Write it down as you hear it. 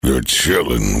You're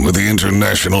chilling with the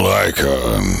international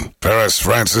icon, Paris,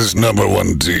 France's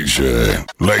 #1 DJ,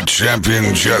 late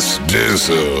champion Just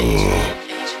Dizzle.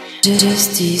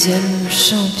 Just Dizzle,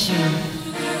 champion.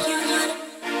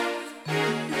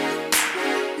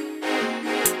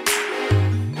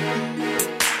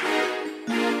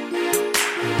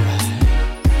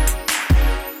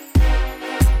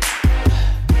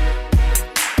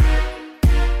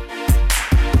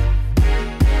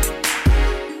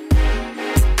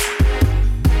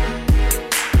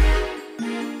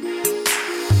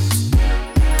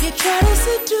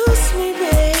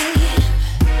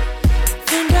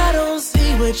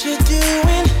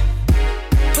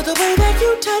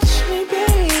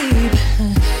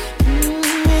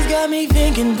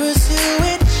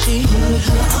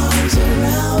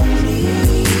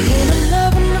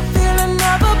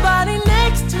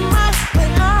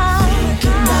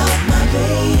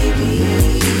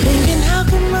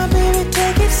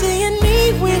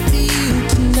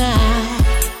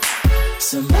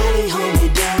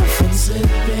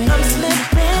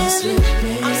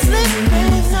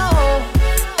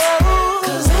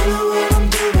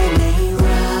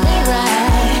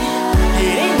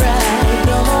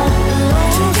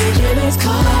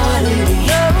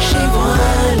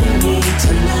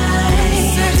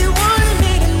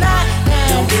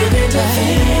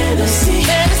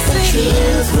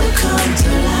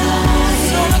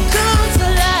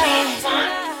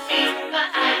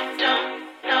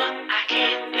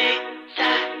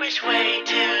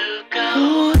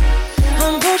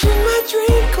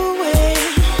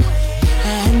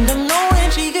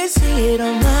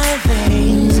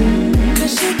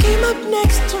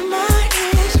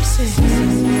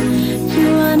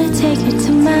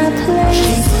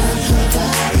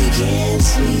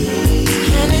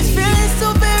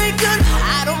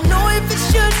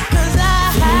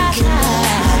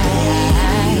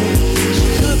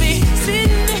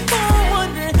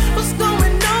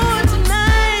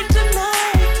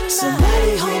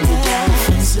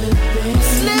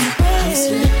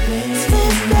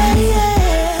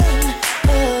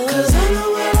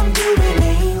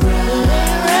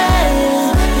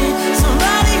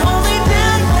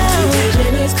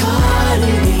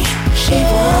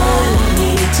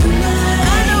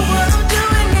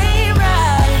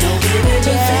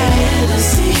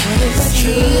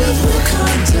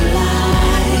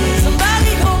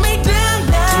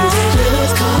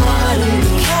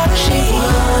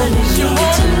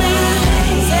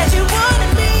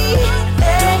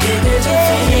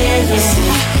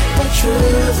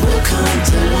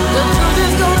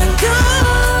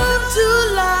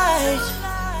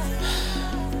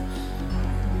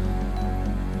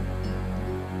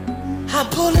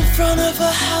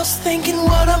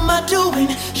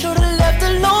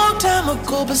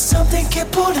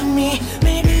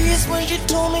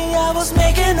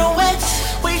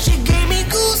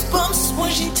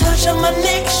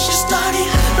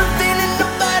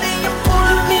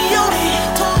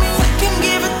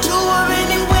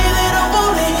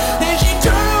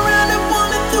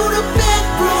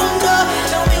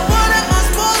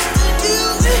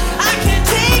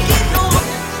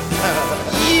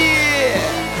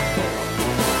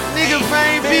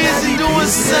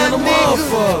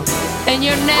 And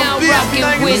you're now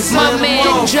rocking with my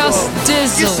man Just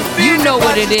Dizzle. You know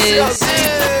what it is.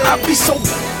 I be so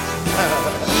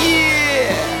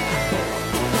yeah.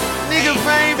 Nigga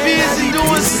ain't busy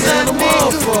doing something,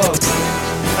 motherfucker.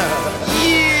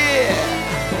 Yeah.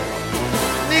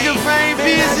 Nigga ain't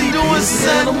busy doing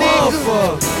something,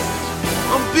 motherfucker.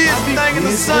 I'm busy thinking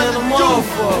of something,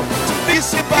 motherfucker. Be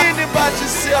thinking about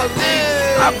yourself, nigga.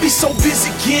 I be so busy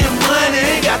getting money,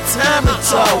 ain't got time to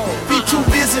talk. Be too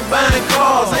busy buying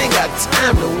cars, ain't got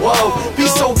time to walk. Be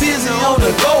so busy on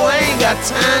the go, ain't got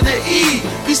time to eat.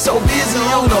 Be so busy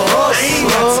on the hustle, ain't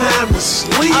got time to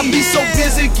sleep. I be so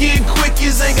busy getting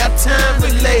quickies, ain't got time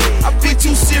to lay. I be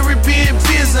too serious being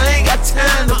busy, ain't got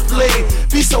time to play.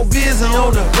 Be so busy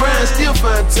on the grind, still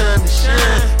find time to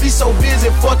shine. Be so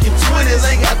busy fucking 20s,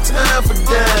 ain't got time for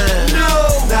dime.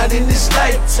 No, not in this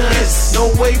lifetime, no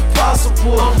way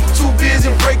possible. I'm too busy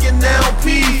breaking down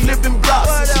P, flipping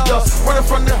blocks and stuff, running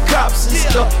from the cops and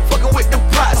stuff, fucking with the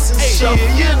pots and stuff.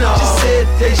 You know, just said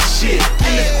that shit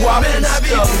in the guap and stuff. I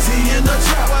be busy in the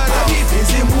trap, I be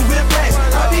busy moving fast,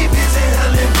 I be busy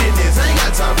handling business, I ain't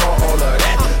got time for all of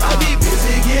that. I be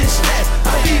busy getting snatched,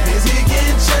 I be busy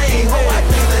getting chained. Oh, I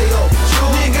can't lay up,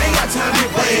 nigga ain't got time to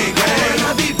play game.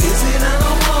 I be busy and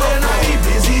I'm more, and I be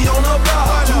busy on the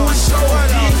block, doing shows,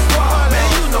 big squad. Man,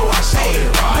 you know I show it.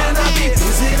 Man, I be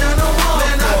busy and I'm more,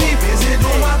 man, I be busy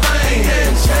doing my thing,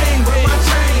 and chain with my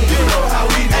chain. You know how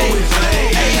we do it,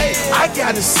 man. I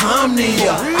gotta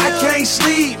insomnia. I can't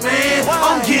sleep, man.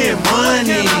 I'm getting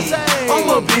money. I'm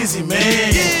a busy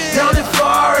man. Down in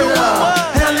Florida,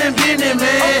 Helen Bennett,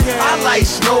 man. I like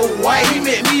Snow White. He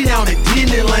met me down at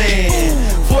Disneyland.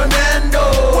 Fernando,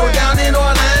 down in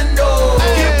Orlando.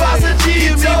 Get Bossa G,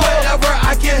 give me whatever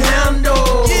I can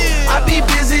handle. I be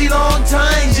busy long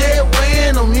time, jet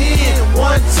weighing them in.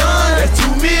 1 ton, that's 2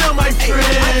 mil, my friend.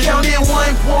 I counted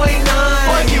 1.9.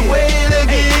 I get weighed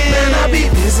again. Man, I be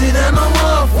busy than a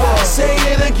motherfucker. Say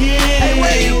it again.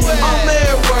 I'm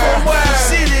everywhere,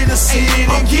 city to city.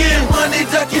 I'm getting money,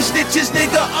 ducking snitches,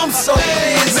 nigga. I'm so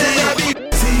busy. Man, I be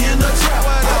busy in the trap.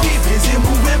 I be busy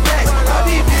moving back. I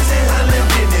be busy handling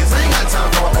business. Ain't got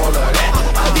time for all of that.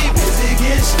 I be busy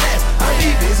getting snapped. I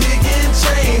be busy getting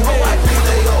chained. Ho, I can't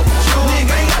lay off.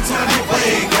 Nigga ain't got time to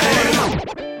play game.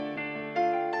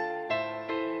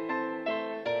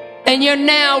 And you're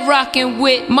now rocking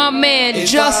with my man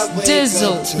Just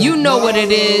Dizzle. You know what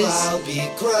it is. I'll be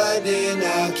grinding,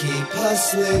 I'll keep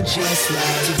hustling just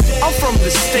like today. I'm from the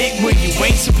state where you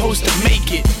ain't supposed to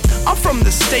make it. I'm from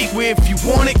the state where if you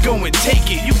want it, go and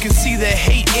take it. You can see the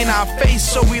hate in our face,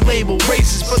 so we label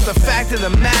racist. But the fact of the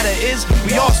matter is,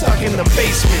 we all stuck in the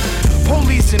basement.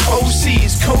 Police and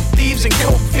OCs, coke thieves and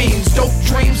coke fiends, dope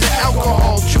dreams and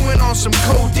alcohol, chewing on some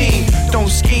codeine. Don't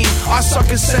scheme, our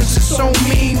sucker sense is so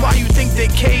mean. Why you think that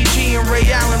KG and Ray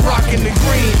Allen rocking the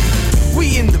green?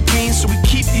 We in the beans, so we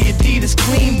keep the Adidas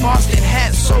clean. Boston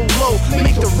hat so low,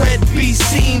 make the red be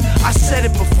seen. I said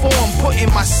it before, I'm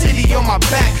putting my city on my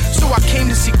back. So I came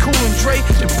to see Cool and Dre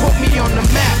to put me on the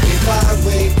map. If I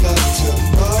wake up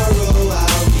tomorrow,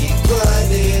 I'll be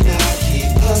grinding, I'll keep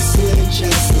hustling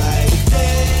just like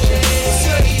today.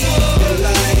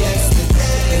 Like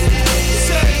yesterday.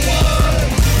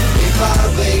 If I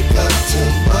wake up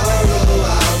tomorrow,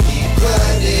 I'll be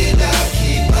grinding, I'll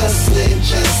keep hustling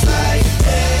just like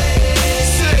today.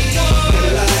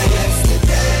 Like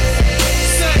yesterday.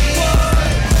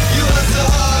 You hustle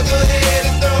hard, go ahead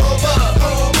and throw 'em up.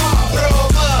 Throw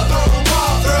 'em up.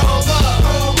 Throw 'em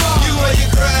up. You want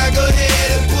your cry, go ahead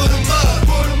and put 'em up.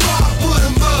 Put 'em up. Put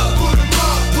 'em up. Put 'em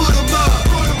up. Put 'em up.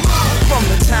 Put 'em up. From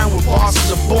the town where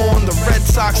bosses are born, the Red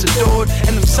Sox adored,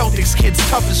 and them Celtics kids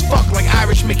tough as fuck like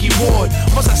Irish Mickey Ward.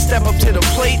 Once I step up to the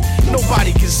plate,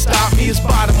 nobody can stop me. It's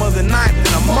bottom of the ninth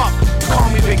and I'm up. Call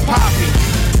me Big Poppy.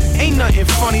 Ain't nothing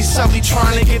funny, Sully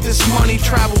trying to get this money.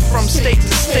 Travel from state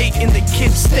to state and the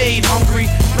kids stayed hungry.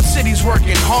 The city's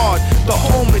working hard, the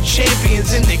home of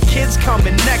champions, and the kids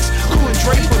coming next. Cool and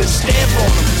Dre put a stamp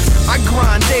on them. I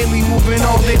grind daily, moving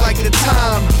all day like the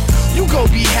time. You go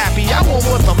be happy, I want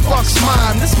what the fuck's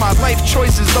mine. This my life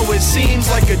choices, though it seems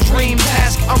like a dream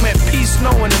task. I'm at peace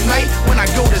knowing the night when I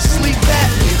go to sleep that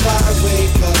if I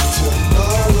wake up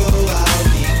tomorrow, I'll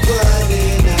be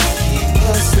grinding, I'll keep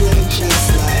hustling just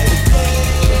like today.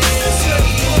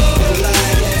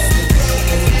 Like yesterday.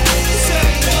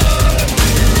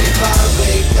 If I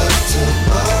wake up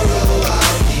tomorrow,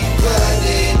 I'll be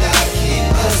grinding, I'll keep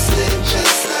hustling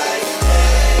just like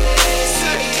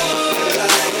today.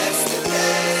 Like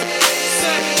yesterday.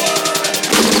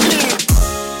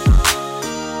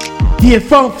 Yeah,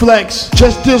 Funk Flex,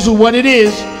 Just Dizzle what it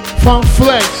is. Funk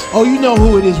Flex, oh you know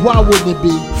who it is, why wouldn't it be?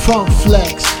 Funk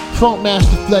Flex, Funk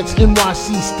Master Flex,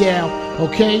 NYC style,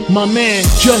 okay? My man,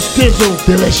 Just Dizzle,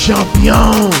 de la champion.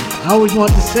 I always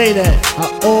wanted to say that,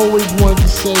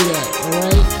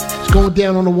 alright? It's going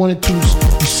down on the 1 and 2s,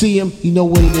 you see him, you know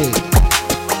what it is.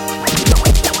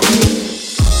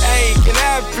 Hey, can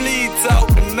I please talk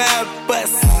to my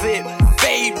busted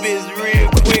babies real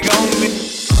quick on me?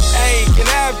 Hey, can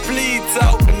I please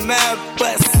talk to my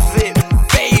busted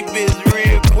babies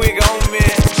real quick on me?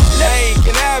 Hey,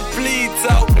 can I please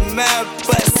talk to my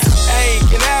bust? Hey,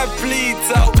 can I please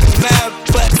talk to my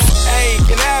bust? Hey,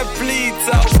 can I please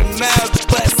talk to my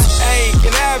bust? Hey,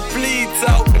 can I please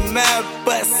talk to my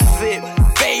busted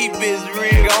babies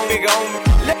real on me?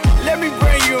 Let me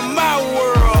bring you in my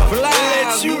world.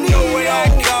 Let you know what I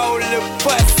call the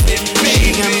busted baby.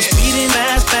 She got me speeding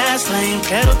fast lane,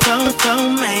 pedal toe,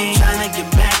 man. Tryna get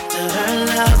back to her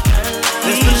love.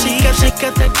 She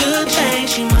got that good thing.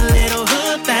 She my little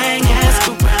hood thing. Ask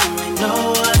around, they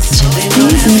know us. They know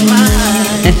that's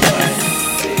mine.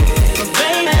 But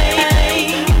baby,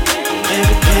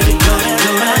 know that's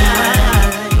mine.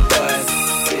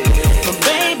 But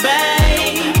baby,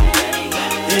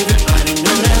 everybody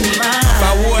know that's mine. If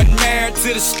I wasn't married to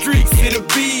the streets, it'll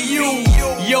be you.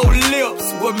 Your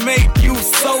lips would make you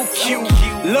so cute.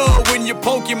 Love when you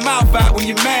poke your mouth out when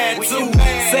you're mad too.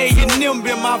 Say your nimb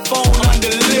in my phone under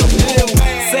lip.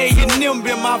 Say your nimb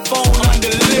in my phone under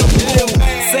lip.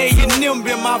 Say your nimb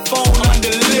in my phone under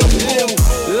lip.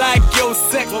 like your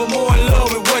sex, but more in love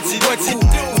with what you do.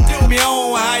 Me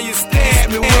on how you stare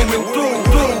at me when we through.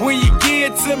 When you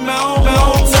get to my own,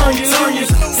 turn you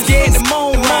scared to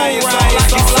moan, right?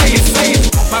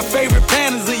 My favorite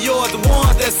panties are yours, the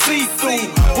ones that see through.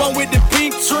 One with the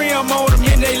pink trim on them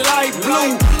and they light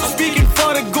blue. Speaking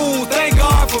for the goons, thank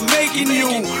God for making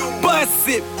you. Bust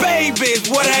it, baby, is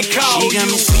what I call you. She got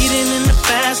me speeding in the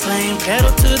fast lane, pedal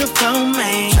to the floor,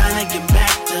 man. Tryna get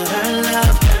back to her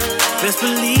love. Best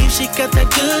believe she got that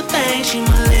good thing. She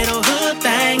my little hood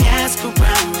thing. Ask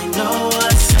around, they know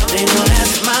us. They know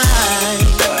that's mine.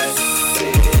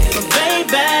 But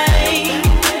baby,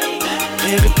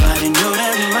 everybody know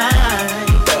that's mine.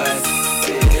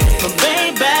 But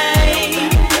baby,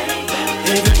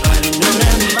 everybody know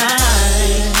that's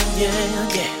mine.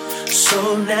 Yeah.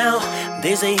 So now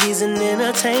they say he's an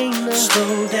entertainer.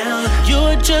 Slow down,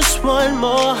 you're just one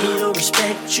more. He don't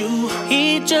respect you.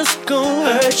 He just gon'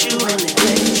 hurt you and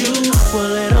neglect you. Well,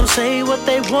 let them say what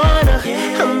they wanna.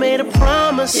 I made a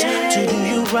promise to do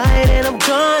you right, and I'm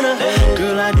gonna.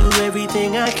 Girl, I do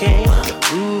everything I can to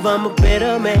prove I'm a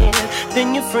better man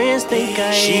than your friends think I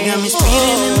am. She got me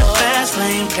speeding in the fast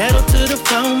lane, pedal to the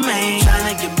floor, man.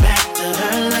 Tryna get back to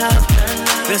her love.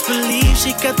 Best believe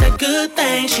she got that good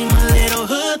thing. She my little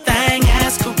hood thing.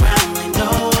 Ask around, they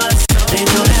know us. They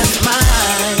know that's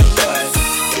mine.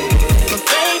 But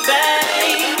baby,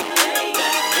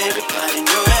 everybody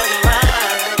know that's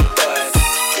mine.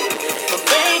 But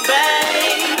baby,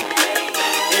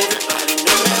 everybody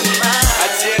know that's mine. I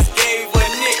just gave her a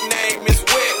nickname, Miss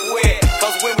Wet Wet.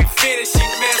 Cause when we finish, she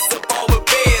messed up all her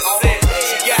bed set.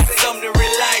 She got something to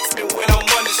relax me when I'm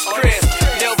under stress.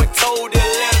 Never told her,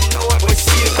 let her know it, but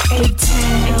she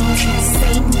A-Town,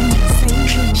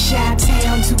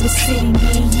 Chi-Town to a city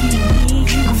near you.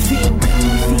 I feel good,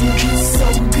 so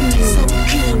good.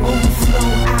 Overflow,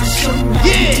 I'll show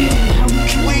you how we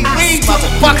do.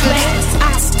 I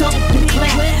stomp and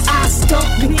clap, I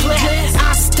stomp and clap,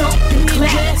 I stomp and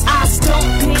clap, I stomp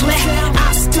and clap,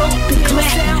 I stomp and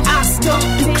clap, I stomp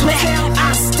and clap,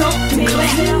 I stomp and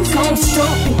clap. Gon'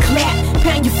 stomp and clap,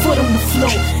 pound your foot on the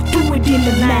floor. Do it in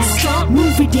the line,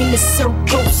 move it in the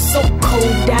circle. So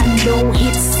cold, I know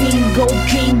it's single,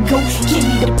 bingo. Give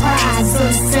me the prize,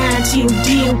 unsigned till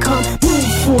deal come. Move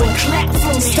for it, clap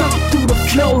for it, stomp through the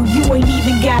floor. You ain't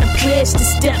even got a pledge to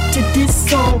step to this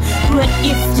song, but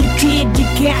if you did, you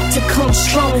got to come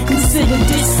strong. Consider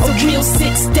this a real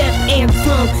six-step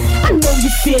anthem. I know you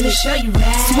feel it, show you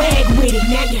right. Swag with it,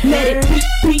 now you let it beat,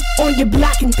 beat on your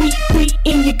block and beat, beat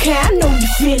in your car. I know you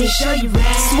feel it, show you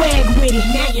right. Swag with it,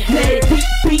 now you let it beat,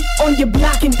 beat on your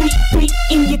block and beat, beat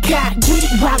in your car. Get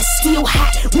it while it's still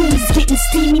hot. Room is getting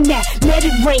steamy now. Let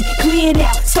it rain, clear it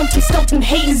out. Stomping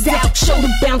haters out. Show the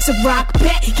bounce and rock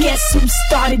back. Guess who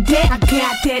started that? I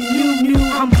got that new.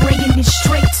 I'm bringing it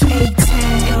straight to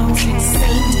A-Town.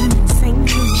 St.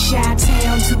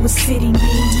 Chi-Town to a city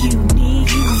near you.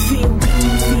 I feel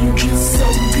good, so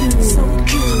good.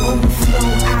 Overflow,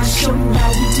 I'll show you how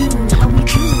we do.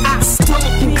 I stomp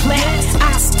and clap,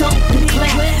 I stomp and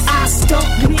clap, I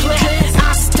stomp and clap, I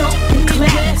stomp and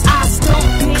clap, I stomp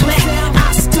and clap,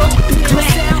 I stomp and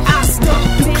clap, I stomp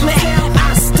and clap,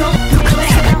 I stomp and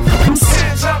clap.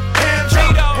 hands up, hands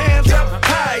up, hands up,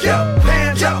 high up,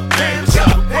 hands up, hands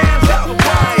up, hands up,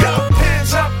 high up,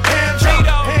 hands up, hands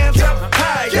up, hands up,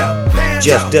 high up, hands up.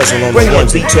 Jeff Dizzle on the one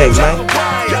beat change, man.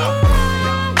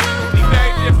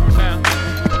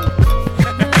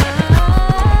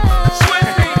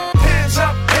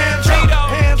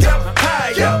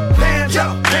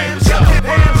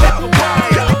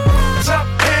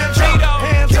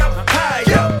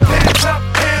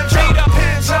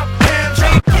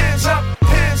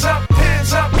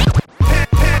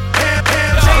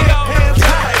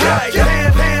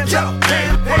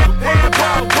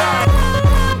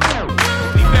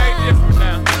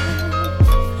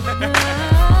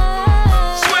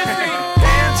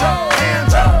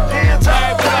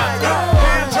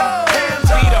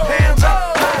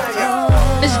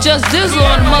 Just Dizzle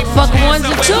on the motherfucking ones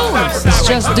and twos. It's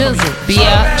just Dizzle,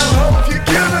 biatch.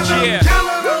 Yeah,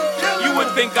 you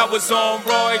would think I was on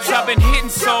roids. I've been hitting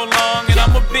so long and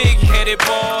I'm a big-headed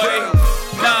boy.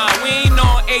 Nah, we ain't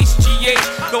on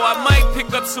HGH, though I might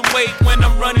pick up some weight when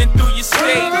I'm running through your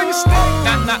state.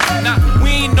 Nah,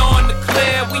 we ain't on the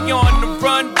clear, we on the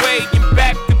runway in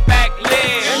back-to-back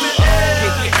legs.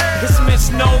 Yeah. This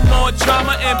means no more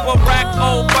drama and Barack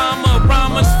Obama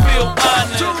rhymes feel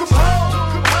honored.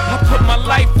 I put my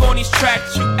life on these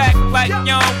tracks. You act like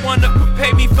y'all wanna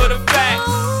pay me for the facts.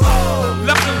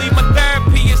 Luckily my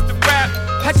therapy is the rap.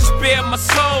 I just bare my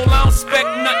soul, I don't expect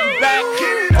nothing back.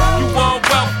 You all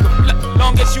welcome,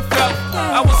 long as you felt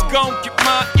I was gon' get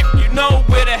my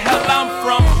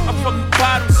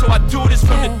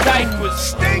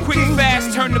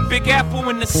Big Apple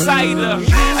in the cider.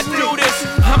 I do this,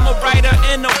 I'm a writer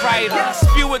and a writer. I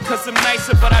spew it cause I'm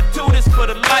nicer, but I do this for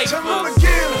the lifers.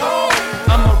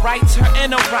 I'm a writer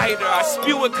and a writer. I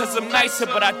spew it cause I'm nicer,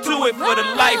 but I do it for the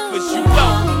lifers. You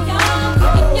know.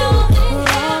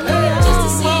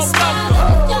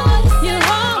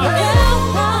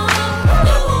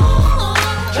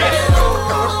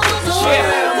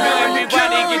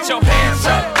 Everybody get your hands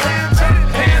up.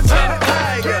 Hands up.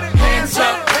 Hands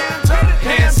up.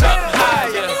 Hands up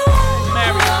higher.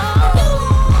 Mary.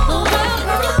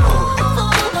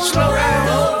 Slow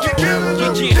down.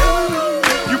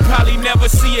 You probably never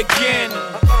see again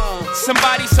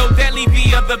somebody so deadly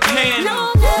via the pen.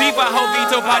 Viva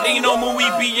Jovito Padino, muy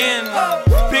bien.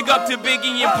 Big up to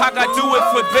Biggie and Pac, I do it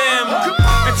for them.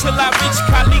 Until I reach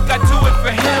Khalik, I do it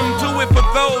for him. Do it for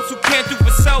those who can't do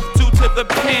for self, due to the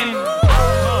pen.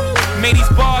 May these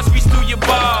bars reach through your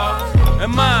bars.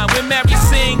 And mine, when Mary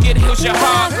sing, it heals your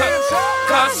heart.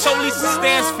 Cause solely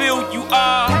stands feel you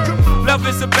are. Love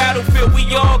is a battlefield,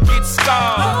 we all get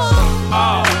scars.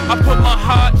 I put my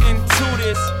heart into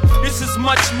this. This is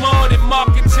much more than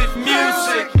marketed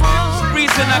music. The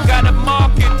reason I gotta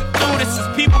market to do this is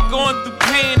people going through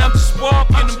pain. I'm just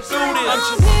walking them through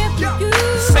this.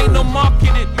 This ain't no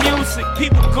marketed music.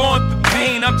 People going through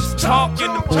pain. I'm just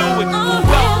talking them through it.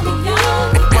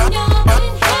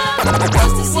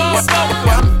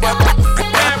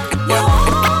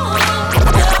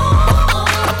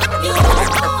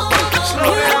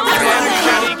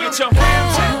 Get your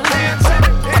hands up.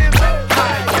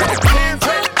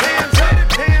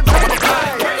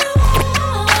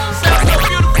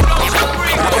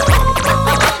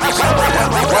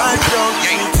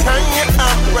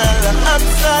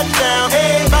 Upside down,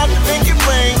 hey, about to make it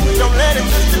rain. Don't let it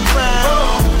twist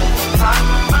around.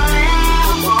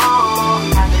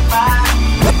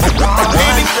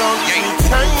 Baby, don't you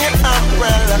turn your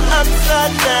umbrella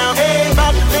upside down, hey,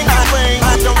 about to make it rain.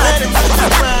 Don't let it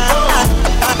twist around.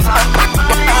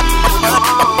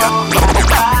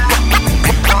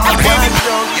 Baby,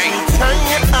 don't you turn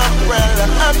your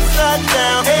umbrella upside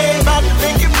down, hey, about to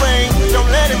make it rain. Don't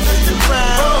let it twist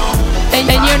around. And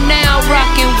you're now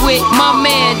rocking with my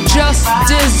man Just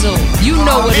Dizzle. You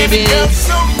know what it is.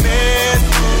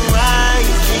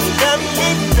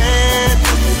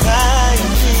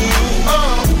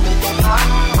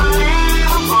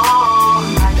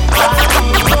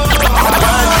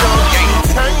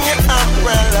 Turn your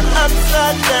umbrella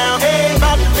upside down. Hey,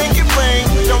 about to make it rain.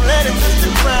 Don't let it twist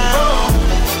around.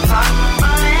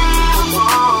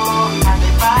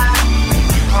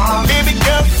 Baby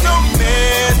girl, so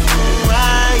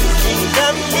mesmerizing.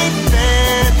 Got me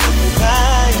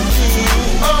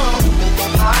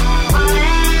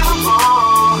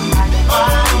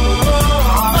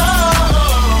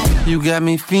fantasizing. You got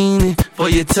me fiending for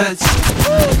your touch.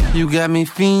 You got me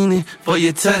fiending for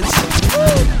your touch.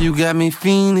 You got me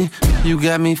fiending. You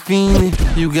got me fiending.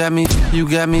 You got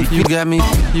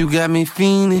me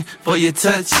fiending for your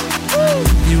touch.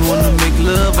 You wanna make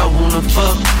love, I wanna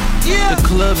fuck. The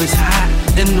club is hot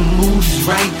and the mood is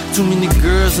right. Too many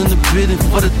girls in the building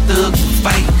for the thug to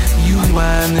fight. You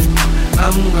whining,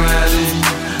 I'm grinding.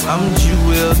 I'm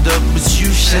jeweled up, but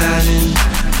you shining.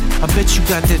 I bet you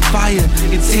got that fire,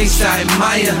 it tastes I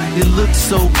admire. It looks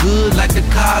so good, like the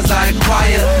cars I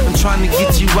acquire. I'm trying to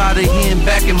get you out of here and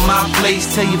back in my place.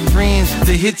 Tell your friends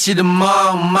to hit you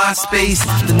tomorrow on my space.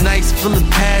 The night's full of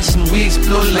passion, we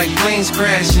exploded like planes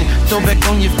crashing. Throw back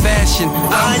on your fashion,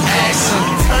 I'm asking.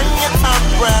 Turn your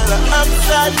umbrella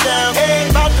upside down. Hey,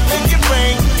 about to make it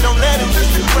rain. Don't let it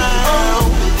twist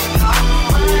around.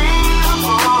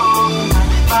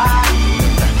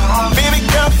 Baby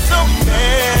girl, so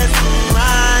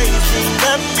mesmerizing.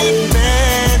 Got me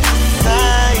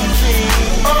fantasizing.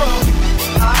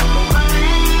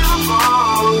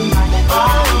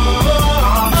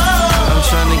 I'm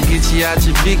trying to get you out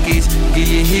your bickies, get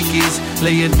your hickeys.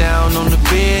 Lay you down on the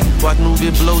bed, watch movie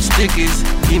blow stickers.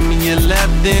 Give me your lap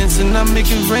dance and I make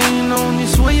it rain on you.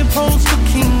 Swear you're supposed to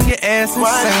king your ass insane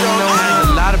on. A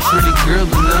lot of pretty girls,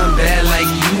 but none bad like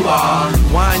you are.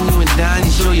 Wine you and dine,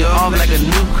 you show you off like a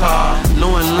new car.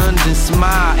 Low in London,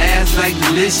 smile, ass like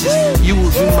delicious. You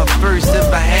would be my first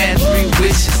if I had 3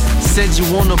 wishes. Said you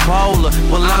want a baller,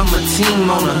 well I'm a team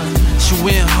owner. She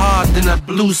went hard, then I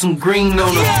blew some green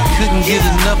on her. Couldn't get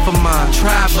enough of mine,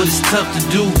 tried but it's tough to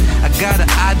do. I got an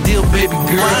ideal baby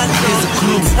girl, here's a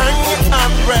clue. Turn your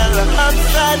umbrella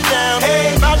upside down.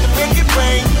 Hey, about to make it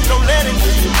rain. Don't let it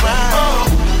twist around.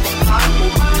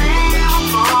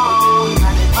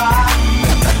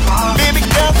 Baby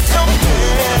girl, so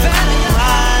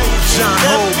right. John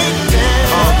Hope,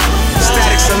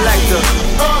 Static Selector.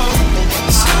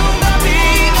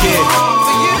 Yeah.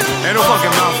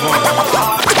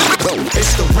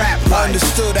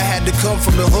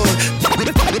 from the hood.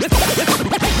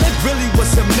 Really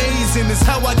what's amazing is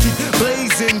how I keep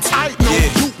blazing. I know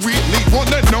you really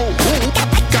wanna know who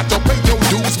got to pay your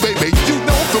dues, baby. You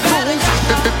know the rules.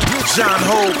 John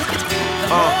Hope,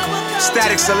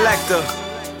 Static Selector.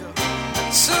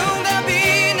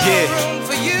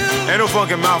 Yeah, ain't no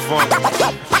funkin' mouth on.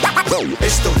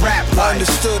 It's the rap life.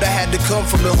 Understood I had to come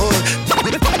from the hood.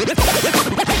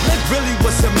 Really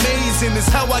what's amazing is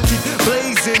how I keep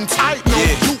blazing. I know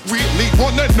you really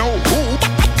wanna know who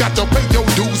got to pay your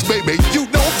dues, baby. You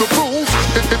know the rules.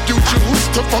 If you choose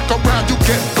to fuck around, you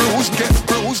get bruised, get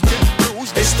bruised, get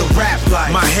bruised. It's the rap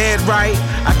life. My head right,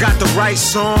 I got the right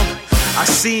song. I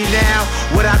see now,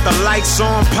 without the lights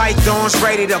on, pythons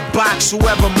ready to box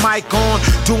whoever mic on,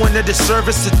 doing the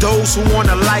disservice to those who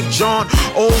wanna like John.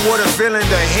 Oh, what a feeling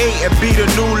to hate and be the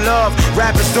new love.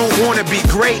 Rappers don't wanna be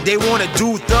great, they wanna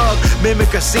do thug.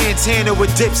 Mimic a Santana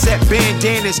with Dipset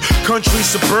bandanas. Country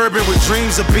suburban with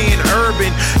dreams of being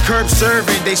urban. Curb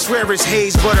serving, they swear it's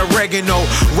haze but oregano.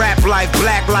 Rap life,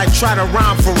 black life, try to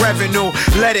rhyme for revenue.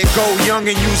 Let it go, young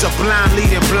and use a blind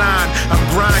leading blind. I'm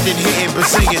grinding, hitting, but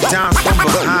singing dimes from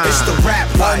behind. It's the rap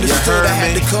life. Understood I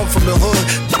had to come from the hood.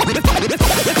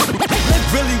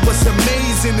 Really what's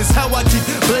amazing is how I keep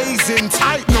blazing.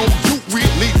 I know you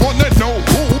really wanna know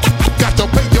who got to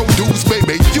pay your dues,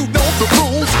 baby. You know the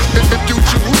rules. If you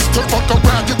choose to fuck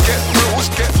around, you get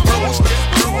bruised, get bruised, get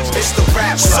bruised. It's the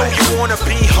rap life. So you wanna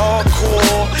be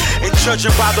hardcore and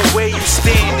judging by the way you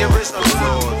stand, there is no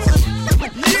laws.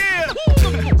 Yeah,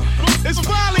 it's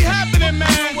finally happening,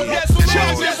 man. Yes,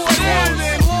 Chelsea boy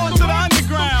on to the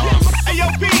underground. Hey, yo,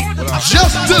 Pete.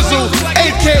 Just Dizzle,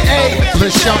 aka Le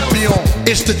Champion.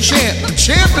 It's the champ. The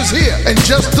champ is here, and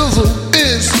Just Dizzle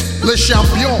is Le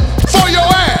Champion. For your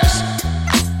ass.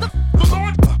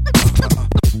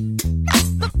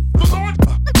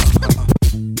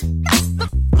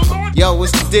 Yo,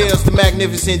 what's the deal? It's the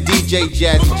magnificent DJ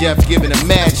Jazzy Jeff giving a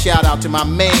mad shout out to my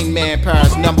main man,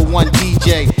 Paris #1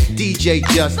 DJ, DJ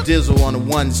Just Dizzle on the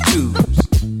ones, twos.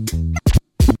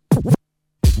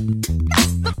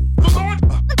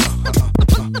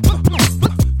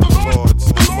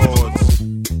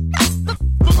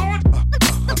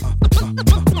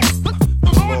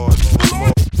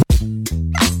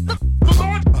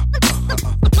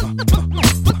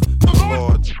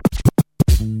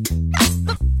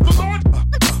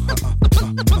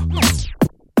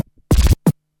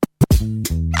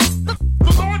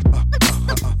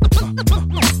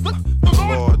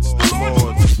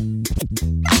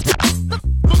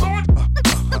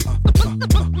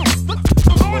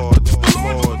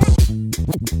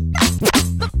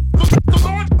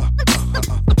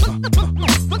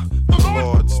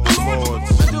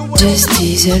 Just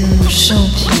Diesel, le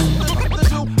champion.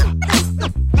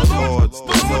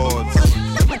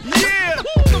 Yeah,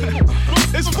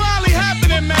 it's finally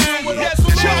happening, man. Yes,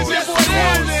 Chelsea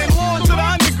boy on to the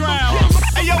underground.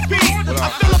 Hey, yo, Pete, I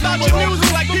feel about your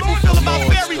music like people feel about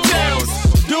fairy tales.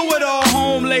 Do it all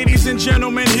home, ladies and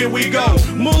gentlemen, here we go.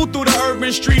 Move through the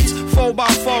urban streets,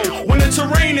 4x4. When the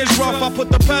terrain is rough, I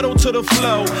put the pedal to the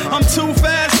flow. I'm too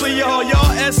fast for y'all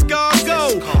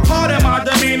escargot. Pardon my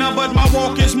demeanor, but my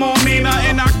walk is more meaner.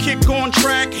 And I kick on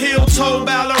track, heel toe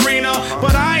ballerina.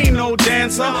 But I ain't no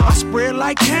dancer, I spread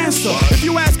like cancer. If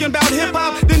you asking about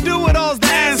hip-hop, then do it all's the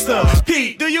answer.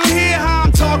 Pete, do you hear how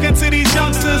I'm talking to these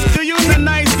youngsters? Do you the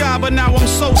nice guy, but now I'm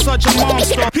so such a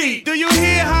monster? Pete, do you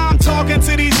hear how I'm talking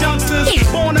to these youngsters?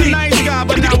 Born a nice guy,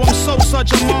 but now I'm so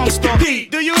such a monster.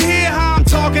 Pete, do you hear how I'm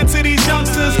talking to these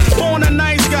youngsters? Born a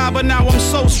nice guy, but now I'm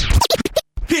so.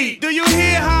 Pete, do you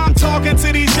hear how I'm talking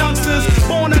to these youngsters?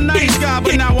 Born a nice guy,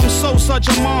 but now I'm so such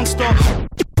a monster.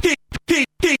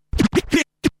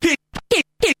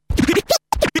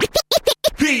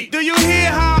 Pete, do you hear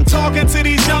how I'm talking to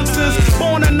these youngsters?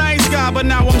 Born a nice guy, but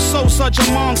now I'm so such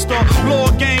a monster.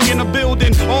 Lord gang in the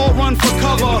building, all run for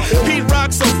cover. Pete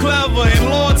Rock so clever, and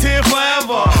Lord's here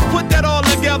forever. Put that all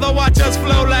together, watch us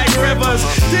flow like rivers.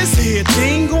 This here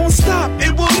thing gon' stop,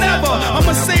 it will never.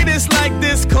 I'ma say this like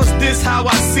this, cause this how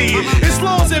I see it. It's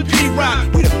Lord's and Pete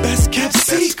Rock, we the best kept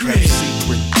secret.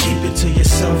 Keep it to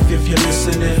yourself if you're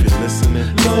listening.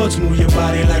 Lords, move your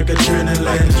body like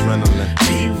adrenaline.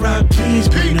 Pete Rock, please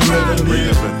bring the rhythm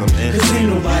in. Cause ain't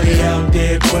nobody out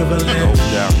there equivalent.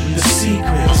 The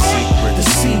secret, the secret, the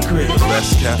secret.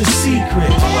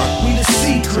 We the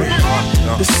secret,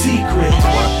 the secret,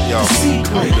 the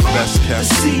secret, the best kept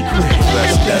secret,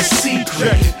 the best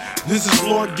secret. This is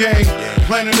Lord Gang,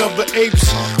 planet of the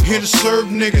apes. Here to serve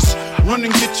niggas, run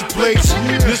and get your plates.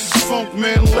 This is funk,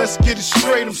 man, let's get it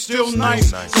straight. I'm still nice.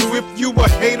 So if you a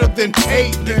hater, then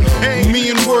hate. Me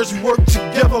and words work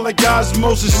together like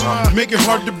osmosis. Make it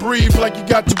hard to breathe like you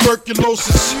got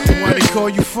tuberculosis. Why they call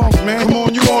you funk, man? Come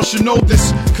on, you all should know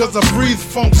this. Cause I breathe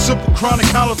funk, simple chronic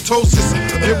halitosis.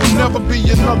 There will never be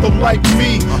another like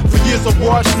me. For years I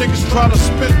watched niggas try to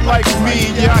spit like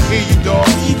me. Yeah, I hear you, dog.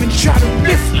 Even try to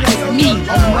riff like me.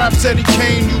 I'm Raps Eddie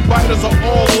Kane, you biters are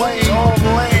all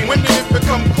lame. When did it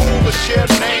become cool to share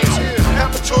names?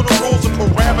 Amateur the rules and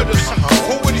parameters.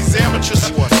 Who are these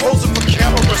amateurs? Posing for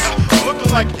cameras,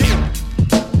 looking like you.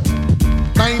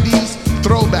 90s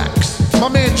throwbacks. My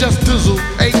man Just Dizzle,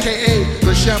 aka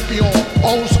Le Champion.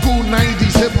 Old school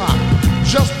 90s hip hop.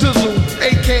 Just Dizzle,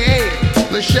 aka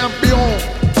Le Champion.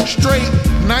 Straight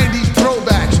 90s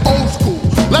throwbacks. Old school.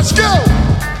 Let's go!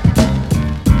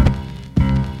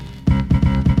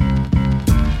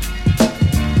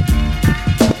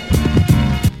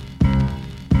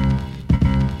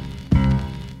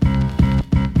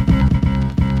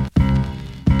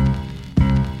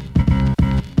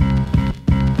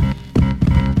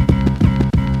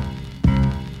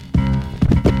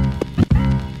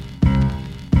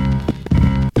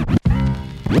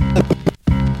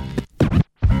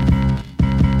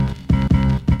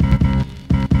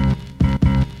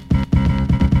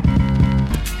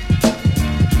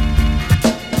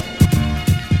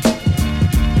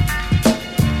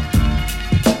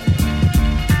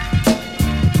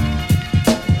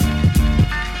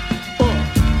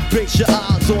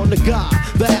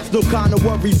 No kind of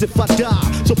worries if I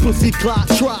die, so pussy clock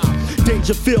try.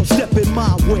 Dangerfield stepping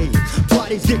my way.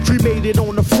 Bodies get cremated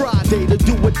on a Friday to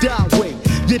do a die way.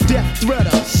 Your death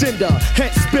threader, sender,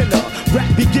 head spinner,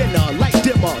 rap beginner, light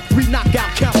dimmer, 3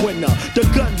 knockout count winner, the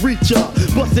gun reacher,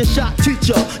 bustin' shot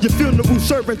teacher, your funeral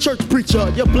serving church preacher,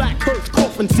 your black hearse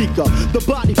coffin seeker, the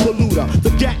body polluter, the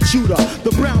gat shooter,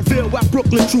 the Brownville West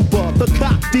Brooklyn trooper, the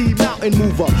Cock D mountain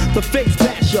mover, the face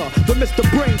basher, the Mr.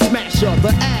 Brain smasher,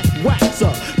 the ass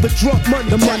waxer, the drunk money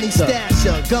the money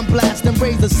stasher, gun blast and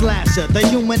razor slasher, the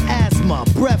human asthma,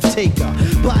 breath taker,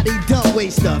 body dump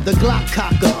waster, the Glock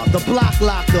cocker, the block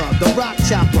locker, the rock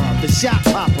chopper, the shot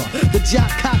popper, the jock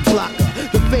cock blocker,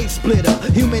 the face splitter,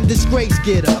 human disgrace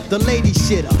getter, the lady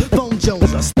shitter, phone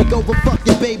joneser, stick over fuck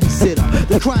your babysitter,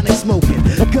 the chronic smoking,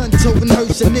 gun toting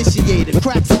hearse initiator,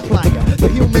 crack supplier, the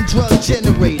human drug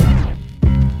generator.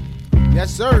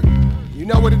 Yes, sir. You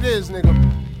know what it is, nigga.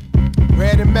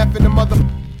 Red and meth in the mother.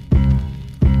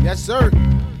 Yes, sir.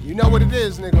 You know what it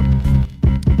is, nigga.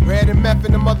 Red and meth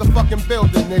in the motherfucking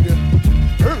building, nigga.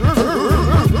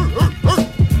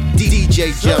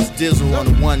 DJ Just Dizzle on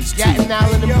the ones, two. Gatton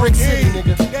Island and Brick City,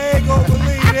 nigga. They ain't gonna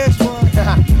believe this one.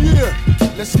 Yeah.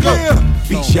 Let's go.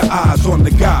 Feast your eyes on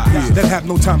the guys that have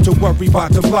no time to worry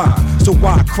about the lie. So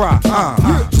why cry?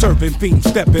 Serving fiends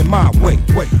stepping my way.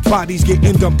 Bodies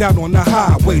getting dumped out on the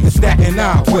highway, the Staten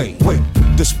Highway.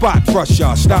 The spot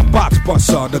crusher, stop box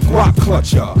buster, the guac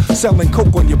clutcher, selling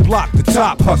coke on your block, the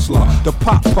top hustler, the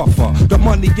pop puffer, the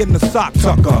money in the sock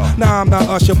tucker. Nah, I'm not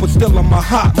Usher, but still I'm a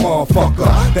hot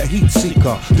motherfucker. The heat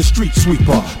seeker, the street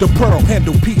sweeper, the pearl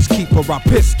handle peacekeeper. I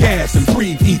piss gas and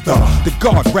breathe ether. The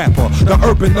guard rapper, the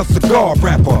urban cigar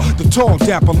rapper, the tall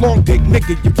dapper, long dick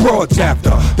nigga you broads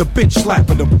after. The bitch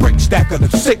slapper, the brick stacker,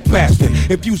 the sick bastard.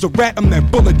 If you's a rat, I'm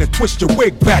that bullet that twist your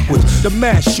wig backwards. The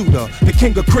mass shooter, the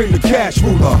king of cream, the cash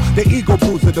ruler, the ego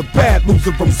bruiser, the bad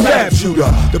loser from stab shooter,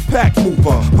 the pack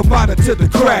mover, provider to the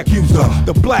crack user,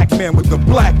 the black man with the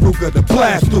black Ruger, the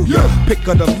blast through ya. Pick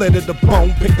of the litter, the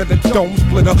bone, pick of the dome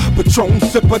splitter, Patron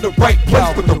sipper, the right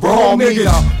place with the wrong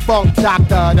niggas. Funk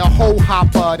doctor, the hoe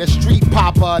hopper, the street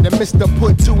popper, the Mr.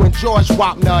 Put Two and George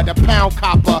Wapner, the pound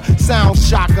copper, sound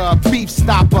shocker, beef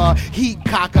stopper, heat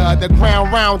cocker, the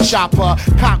ground round chopper,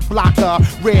 cock blocker,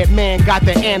 red man got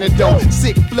the antidote,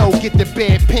 sick flow, get the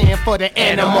bedpan for the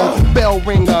animal, bell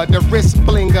ringer, the wrist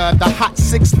blinger, the hot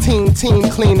 16 team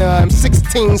cleaner,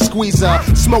 M16 squeezer,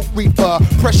 smoke reaper,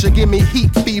 pressure give me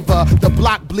heat fever, the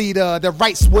block bleeder, the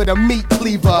rice with a meat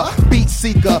cleaver, beat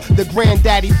seeker, the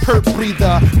granddaddy perp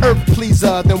breather, earth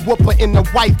pleaser, then whooper in the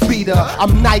white beater,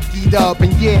 I'm Nike'd up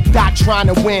and yeah, Doc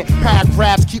trying to win,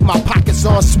 paragraphs keep my pockets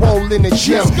on swole in the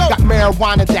gym, got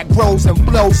marijuana that grows and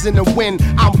blows in the wind,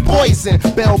 I'm poison,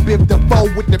 Bell Biv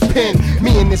DeVoe with the pen,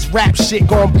 me and this rap shit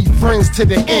gon' be friends to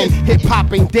the end, hip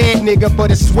hop ain't dead nigga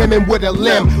but it's swimming with a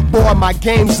limb, boy my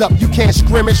game's up, you can't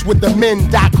scrimmage with the men,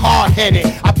 Doc hard-headed,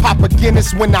 I pop a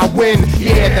Guinness when I win,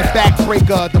 yeah the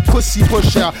backbreaker, the pussy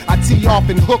pusher, I tee off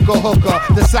and hooker,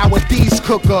 the sour D's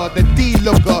cooker, the D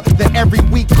looker, the every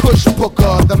week push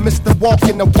booker, the Mr. Walk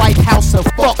in the White House and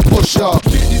fuck pusher.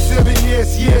 57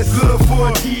 yes, good for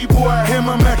a keyboard,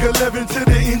 hammer Mac 11 to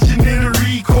the engineer to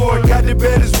record,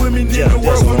 baddest women in the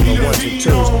world for me to feed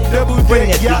on. Double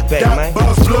deck, yacht, dot,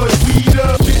 boss, blow it, speed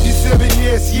up. 57,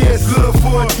 yes, yes, good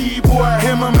for a keyboard.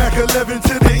 Hammer Mac 11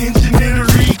 to the engineer to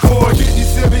record.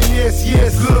 57, yes,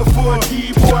 yes, good for a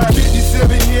keyboard.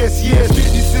 57, yes, yes,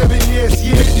 57, yes,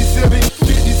 yes, 57,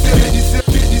 57,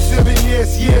 57,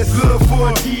 yes, yes, good for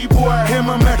a keyboard.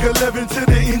 Hammer Mac 11 to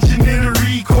the engineer to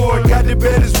record. Got the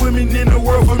baddest women in the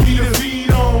world for me to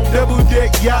feed on. Double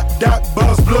deck, yacht, dot,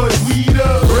 boss, blow it, weed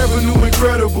up. Revenue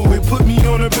incredible, it put me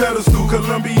on a pedestal.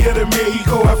 Colombia to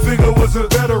Mexico, I figure was a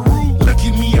better route. Look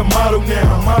at me, a model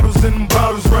now. Models in them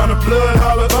bottles, round the blood,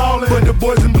 holler ballin'. But the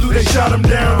boys in blue, they shot them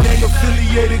down. Gang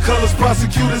affiliated colors,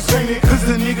 prosecutors ain't it. Cause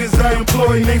the niggas I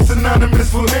employ ain't synonymous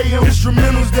for AM.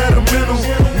 Instrumentals that are mental,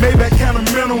 Mayback kind of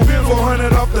mental.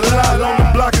 400 off the lot, on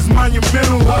the block is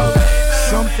monumental.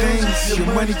 Some things your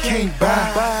money can't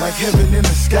buy, like heaven in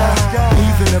the sky,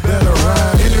 even a better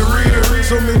rhyme. In the rear,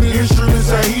 so many instruments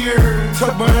I hear,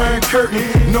 tucked behind curtain,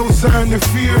 no sign of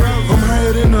fear. I'm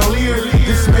higher than a leer.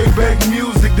 This Mayback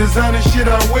music, designer shit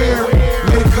I wear,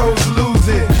 make hoes lose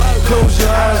it. Close your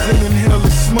eyes and inhale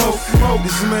the smoke.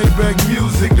 This Mayback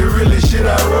music, the realest shit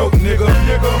I wrote, nigga.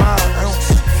 My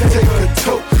ounce, take a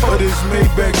toke for this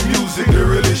Mayback music, the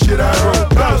realest shit I wrote.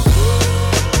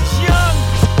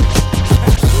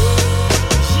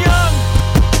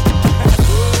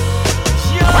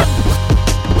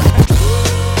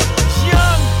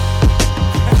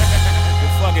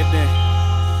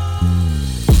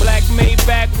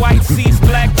 White seats,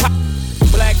 black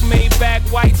Maybach,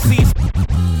 white seats,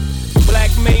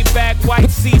 black Maybach, white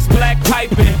seats, black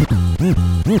piping.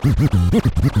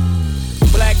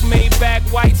 Black Maybach,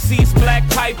 white seats, black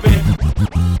piping.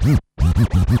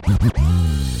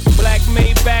 Black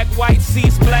Maybach, white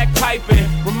seats, black piping.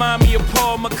 Remind me of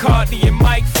Paul McCartney and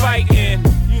Mike fighting.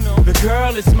 You know, the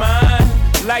girl is mine,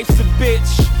 life's a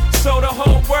bitch, so the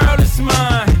whole world is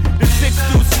mine. The 6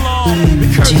 deuce long, the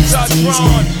curtains are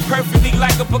drawn perfectly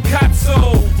like a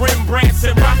Picasso. Rembrandts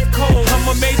and Rothko. I'm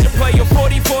a major player,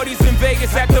 40-40s in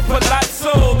Vegas at the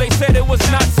Palazzo. They said it was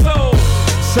not so.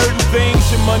 Certain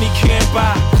things your money can't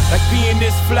buy, like being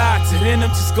this fly. To then I'm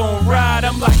just gon' ride.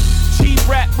 I'm like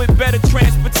G-Rap with better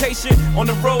transportation. On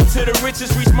the road to the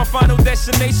riches, reach my final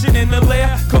destination in the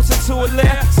lair, closer to a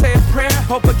lair. Say a prayer,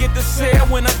 hope I get the sale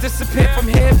when I disappear from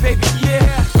here, baby.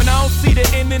 Yeah, when I don't see the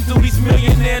ending through these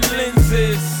millionaire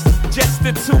lenses. Just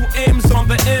the 2 M's on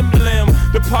the emblem.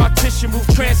 The partition roof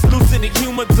translucent and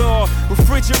humidor.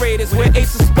 Refrigerators where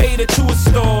Ace of Spade to a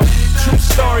store. True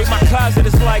story, my closet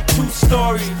is like 2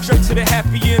 stories. Straight to the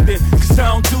happy ending, cause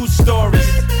I don't do stories.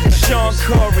 Sean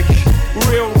Corey,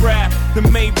 real rap. The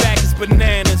Mayback is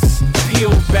bananas.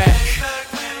 Peel back.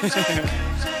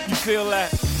 You feel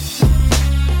that?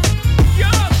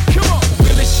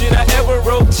 Shit I ever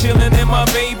wrote, chillin' in my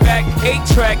Maybach.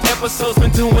 8-track episodes,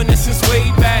 been doing this since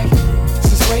way back.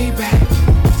 Since way back.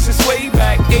 Since way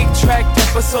back. 8-track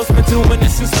episodes, been doing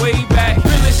this since way back.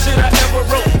 Realest shit I ever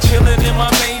wrote, chillin' in my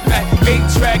Maybach.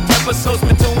 8-track episodes,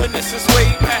 been doing this since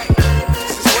way back.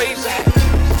 Since way back.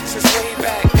 Since way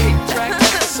back. 8-track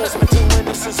episodes, been doing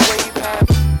this since way back.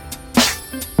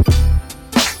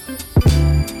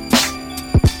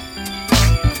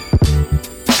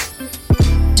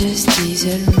 Just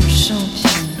Diesel, le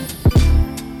champion.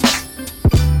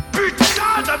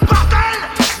 Putain de bordel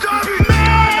de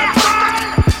merde!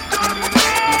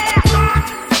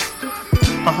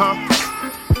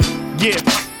 Yeah.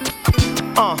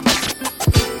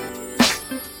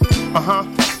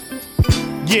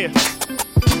 Yeah.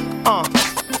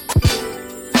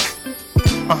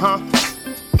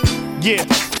 Yeah.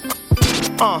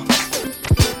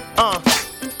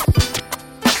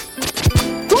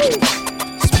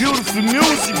 It's beautiful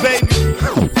music, baby.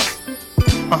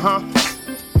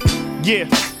 Yeah.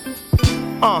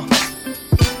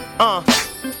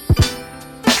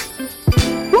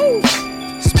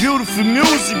 It's beautiful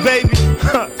music, baby.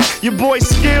 Your boy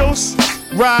Skills,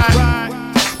 ride.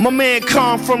 My man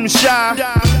Khan from the Shy.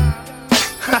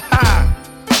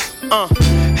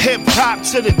 Hip hop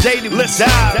to the day that we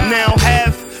die. Now,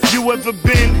 have you ever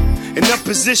been in a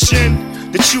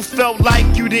position that you felt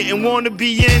like you didn't want to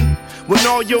be in? When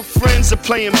all your friends are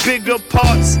playing bigger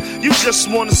parts, you just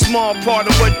want a small part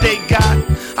of what they got.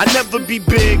 I'll never be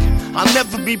big, I'll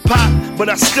never be pop, but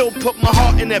I still put my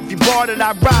heart in every bar that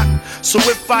I rock. So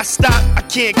if I stop, I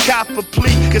can't cop a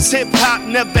plea, cause hip hop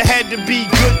never had to be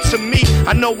good to me.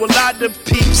 I know a lot of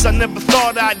peeps I never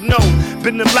thought I'd know.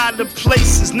 Been a lot of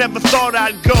places, never thought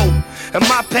I'd go. And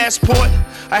my passport,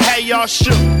 I had y'all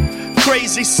shook.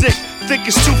 Crazy sick, thick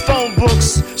as 2 phone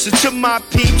books. So to my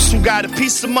peeps who got a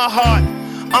piece of my heart,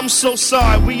 I'm so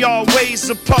sorry, we all ways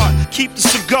apart. Keep the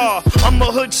cigar, I'm a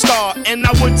hood star, and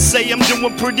I would say I'm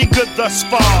doing pretty good thus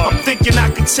far. I'm thinking I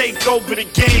could take over the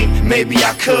game, maybe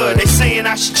I could. They saying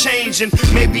I should change, and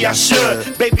maybe I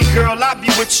should. Baby girl, I'd be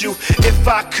with you if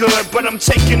I could, but I'm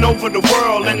taking over the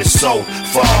world, and it's so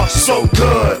far, so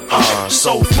good.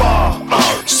 So far,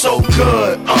 so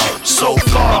good. So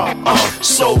far,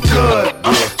 so good.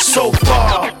 So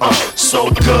far,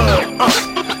 so good.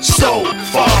 So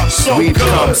far, so We've good.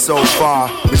 come so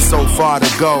far, with so far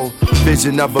to go.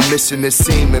 Vision of a mission that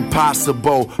seemed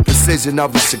impossible. Precision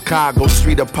of a Chicago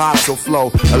street apostle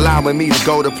flow, allowing me to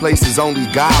go to places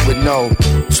only God would know.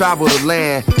 Travel the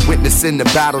land, witnessing the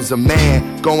battles of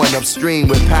man. Going upstream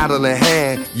with paddle in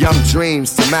hand. Young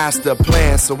dreams to master a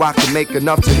plan, so I can make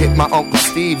enough to hit my Uncle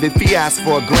Steve if he asked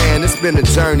for a grand. It's been a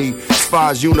journey. As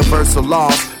far as universal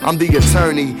laws, I'm the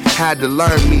attorney. Had to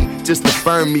learn me just to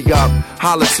firm me up.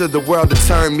 Holler to the world to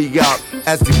turn me up.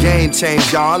 As the game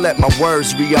changed, y'all, I let my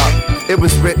words re-up. It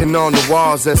was written on the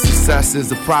walls that success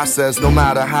is a process. No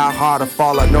matter how hard I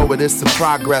fall, I know it is some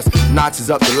progress. Notches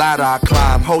up the ladder I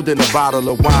climb, holding a bottle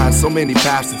of wine. So many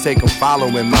paths to take, I'm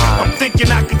following mine. I'm thinking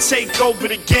I could take over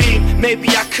the game, maybe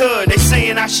I could. They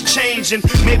saying I should change, and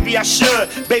maybe I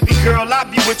should. Baby girl, I'd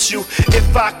be with you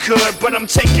if I could, but I'm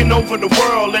taking over the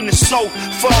world, and it's so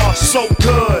far, so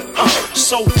good.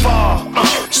 So far,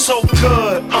 so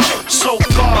good. So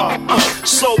far,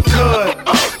 so good.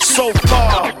 So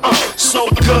far, so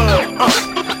good.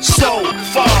 So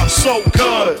far, so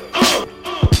good.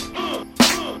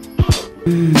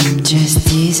 Just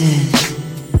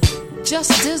Dizzle.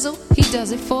 Just Dizzle, he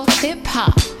does it for hip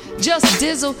hop. Just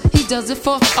Dizzle, he does it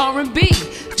for R&B.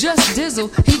 Just Dizzle,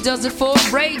 he does it for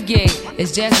reggae.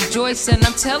 It's Jazzy Joyce and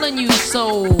I'm telling you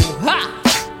so. Ha!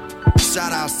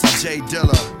 Shout outs to J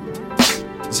Dilla,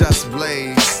 Just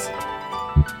Blaze,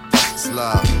 it's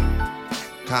love,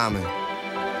 Common.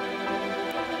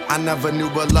 I never knew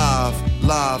a love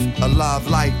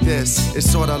like this. It's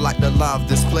sorta like the love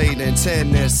displayed in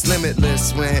tennis.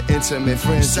 Limitless when intimate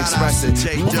friends express it.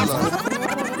 J Dilla,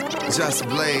 Just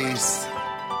Blaze,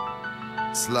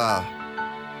 it's love,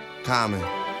 Common.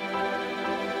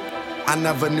 I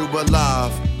never knew a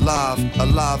love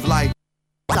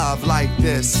like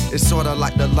this. It's sorta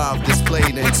like the love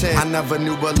displayed in tennis. I never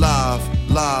knew a love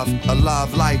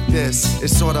like this.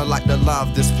 It's sorta like the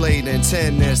love displayed in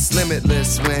tennis.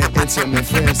 Limitless when intimate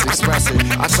friends express it.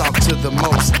 I talk to the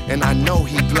most, and I know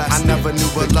he blessed. I never knew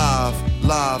a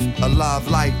love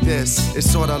like this. It's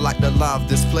sorta like the love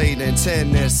displayed in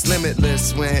tennis.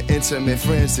 Limitless when intimate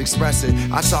friends express it.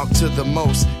 I talk to the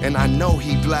most, and I know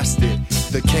he blessed it.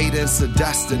 The cadence of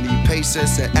destiny,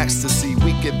 patience and ecstasy.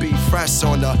 We could be fresh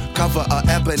on the cover of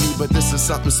Ebony, but this is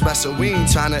something special we ain't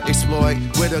tryna exploit.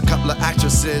 With a couple of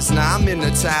actresses, now I'm in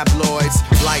the tabloids.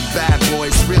 Like bad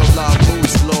boys, real love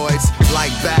moves Lloyds.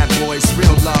 Like bad boys,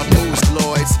 real love moves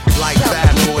Lloyds. Like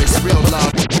bad boys, real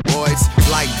love Lloyds.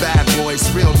 Like bad boys,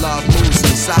 real love moves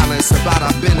in silence. About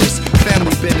our business,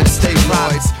 family business, stay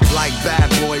Lloyds. Like bad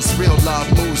boys, real love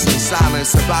moves in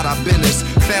silence. About our business,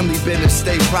 family business,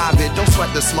 stay private. Don't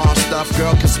sweat the small stuff,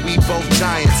 girl, cause we both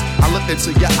giants. I look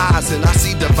into your eyes and I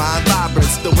see divine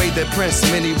vibrance. The way that Prince,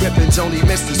 many ribbons only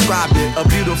misdescribed it. A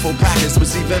beautiful package,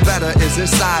 what's even better is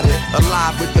inside it.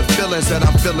 Alive with the feelings that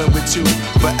I'm feeling with you.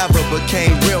 Forever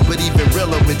became real, but even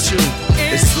realer with you.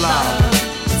 It's love.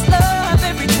 It's love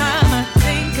every time I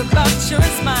think about your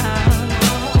smile.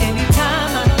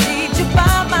 Anytime I need you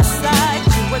by my side,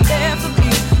 you are there for me.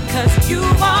 Cause you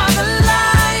are the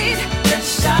light that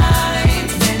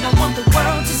shines. And I want the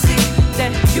world to see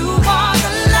that you are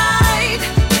the light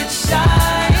that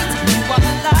shines. You are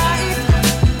the light.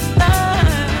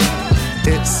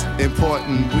 It's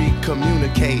important we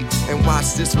communicate and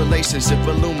watch this relationship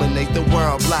illuminate the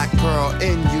world. Black pearl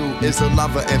in you is a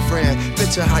lover and friend.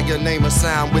 Picture how your name will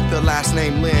sound with the last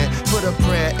name Lynn. Put a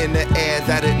prayer in the air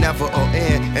that it never will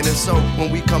end. And if so,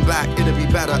 when we come back, it'll be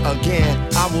better again.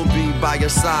 I will be by your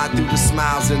side through the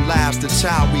smiles and laughs, the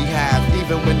child we have,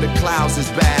 even when the clouds is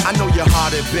bad. I know your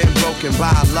heart had been broken by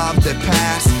a love that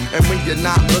passed. And when you're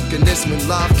not looking, this when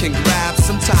love can grab.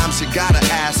 Sometimes you gotta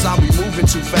ask, are we moving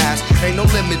too fast? Ain't no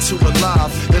limit to a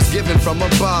love that's given from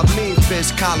above. Mean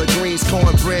fish, collard greens,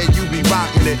 cornbread, you be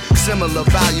rocking it. Similar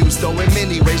values, though in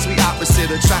many ways we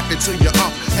opposite. Attracted to your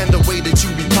and the way that you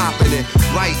be popping it.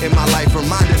 Right in my life,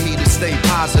 reminding me to stay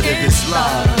positive. It's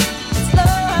love. It's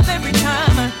love every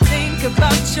time I think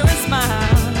about your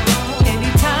smile.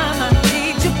 Anytime I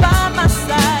need you by my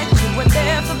side, you are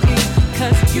there for me.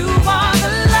 Cause you are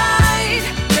the light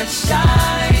that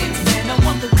shines. And I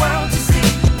want the world to see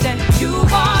that you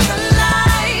are the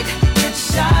light that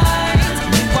shines.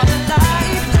 You are the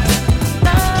light.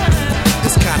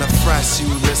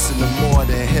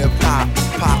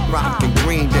 rockin'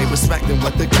 Green Day, respecting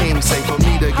what the king say. For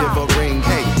me to give a ring,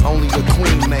 hey, only the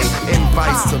queen may.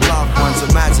 Invites to loved ones,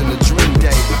 imagine a dream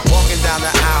day. Walking down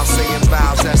the aisle, saying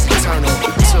vows that's eternal.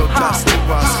 Till dust to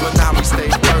us, but now we stay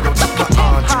fertile.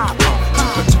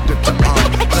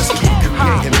 Let's keep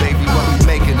creating, baby. What we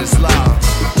making is love.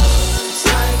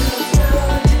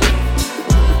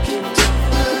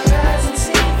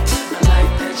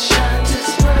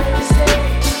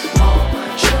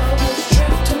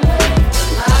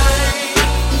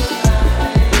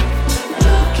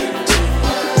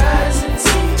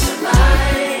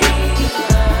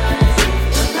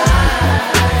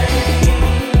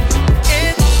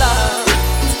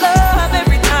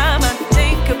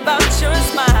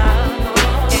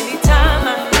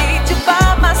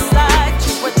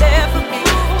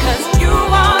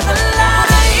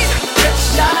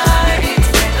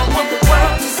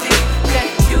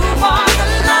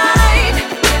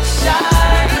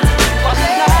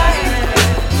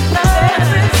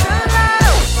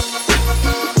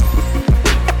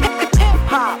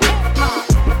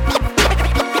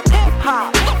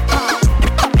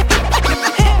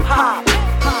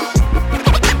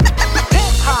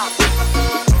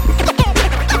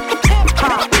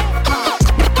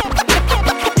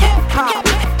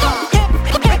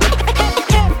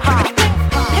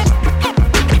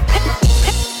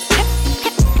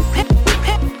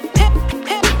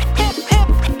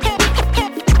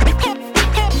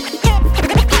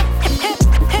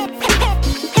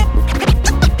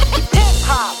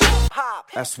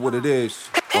 That's what it is.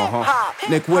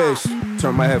 Nick Wish,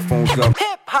 turn my headphones up.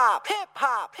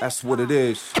 That's what it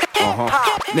is.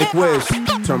 Nick Wish,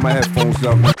 turn my headphones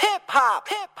up.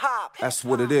 That's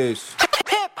what it is.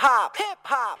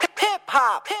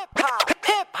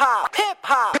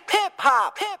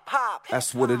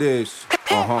 That's what it is.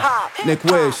 Nick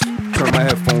Wish, turn my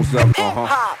headphones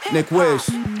up. Nick Wish,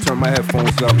 turn my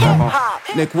headphones up.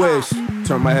 Nick Wish,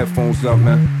 turn my headphones up,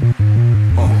 man.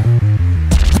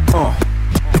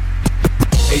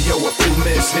 Hey yo, if you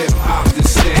miss hip hop, then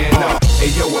stand up.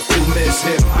 Hey yo, if you miss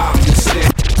hip hop, then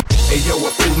stand up. Hey yo,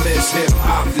 if you miss hip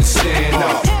hop, then stand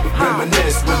up.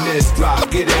 Reminisce when this drop,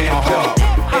 get amped up.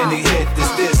 Any hit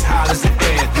this hot as an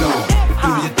anthem. Do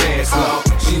your dance, love.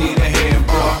 She need a hand,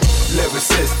 bro.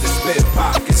 Lyricist, the spit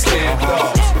pocket stand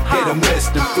up. Hit a miss,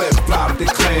 the flip flop,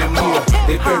 the clam up.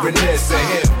 They reminisce and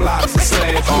hit blocks and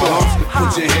slam drums.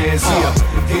 Put your hands up,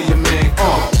 hear your man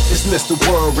come. It's Mr.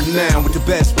 World renowned with the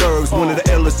best verbs. One of the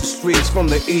illest the streets from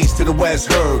the east to the west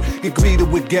heard. Get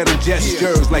greeted with ghetto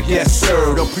gestures like yes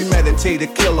sir. A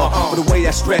premeditated killer for the way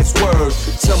I stretch words.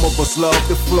 Some of us love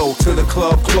the flow till the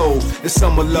club close. And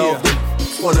some will love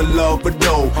for the love but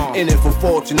no. In it for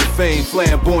fortune and fame,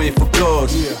 flamboyant for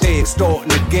goods. They extorting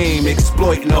the game,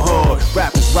 exploiting the hood.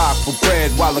 Rappers rock for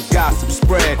bread while the gossip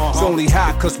spread. It's only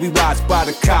hot cause we watched by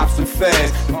the cops and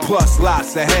feds. And plus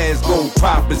lots of heads go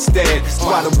pop instead. That's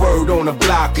why the word on the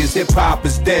block is hip hop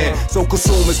is dead. So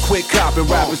consumers quit copping,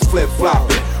 rappers flip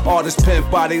flopping. Artists pimp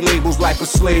by they labels like a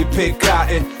slave pick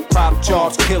cotton. Pop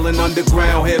charts killing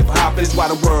underground hip hop is why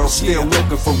the world's still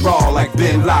looking for raw like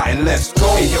Bin Laden. Let's go.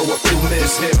 Hey yo, if you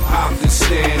miss hip hop, then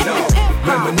stand up.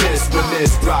 Reminisce when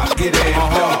this drop, get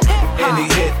amped up. Any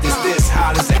hit this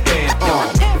hot as an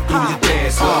anthem. Do your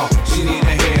dance, love. She need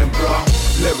a hand, bro.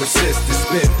 Lyricist, the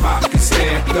spit pocket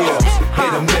stamped up.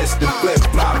 Hit a miss, the flip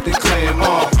flop, the clam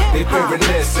off. They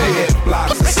reminisce and hit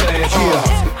blocks and slam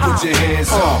drums. Put your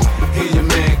hands up, hear your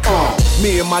man come.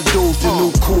 Me and my dudes, the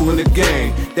new cool in the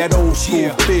game. That old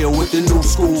school feel with the new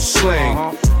school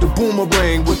slang. The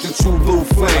boomerang with the true blue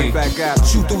flame.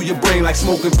 Shoot through your brain like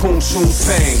smoking poon shoon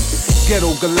pain.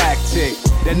 Ghetto galactic,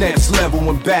 the next level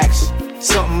and backs.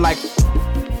 Something like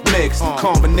mix, the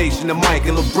combination of Mike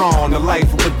and LeBron, the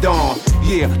life of a dawn.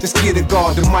 Yeah, just get a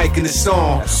guard the mic and it's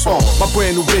on. My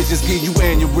brand new visions give you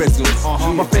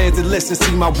aneurysms. My fans that listen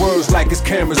see my words like it's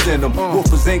cameras in them.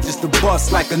 Woofers anxious to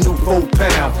bust like a new 4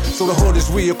 pound. So the hood is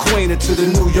reacquainted to the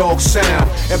New York sound.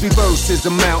 Every verse is a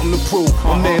mountain of proof.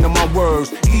 I'm a man of my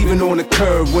words, even on the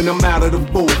curve when I'm out of the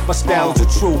booth. My styles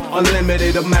are true,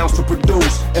 unlimited amounts to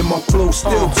produce. And my flow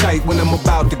still tight when I'm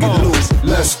about to get loose.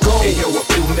 Let's go. Hey yo, if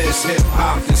you miss hip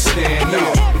hop, then stand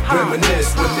up.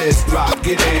 Reminisce when this drop,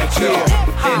 get amped up.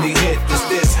 Any hit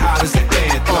this hot as an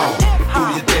anthem. Do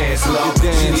your dance, love.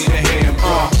 She need a hand,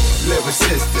 bro.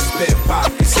 Lyricist, the spit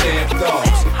pocket stamped off.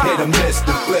 Hit a miss,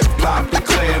 the flip flop, the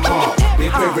clam off. They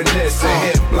reminisce and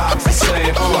hit blocks and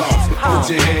slam drums. Put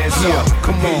your hands up,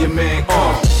 come on, your man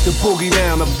come. The boogie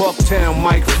down, the Bucktown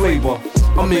Mike flavor.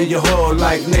 I'm in your hood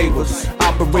like neighbors.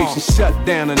 I Operation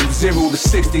shutdown and 0 to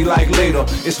 60 like later.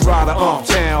 It's Rider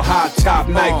Uptown, high top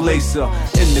night lacer.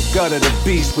 In the gut of the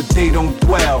beast, but they don't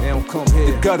dwell.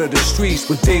 The gut of the streets,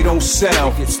 but they don't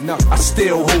sell. I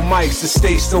still hold mics and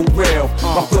stay so real.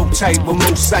 My flow tight with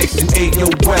more sights than Ayo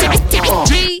well.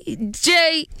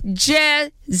 DJ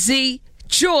Jazzy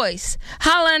Joyce,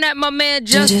 hollering at my man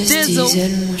Just Dizzle.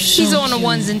 He's on the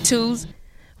ones and twos.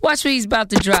 Watch what he's about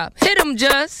to drop. Hit him,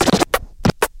 Just.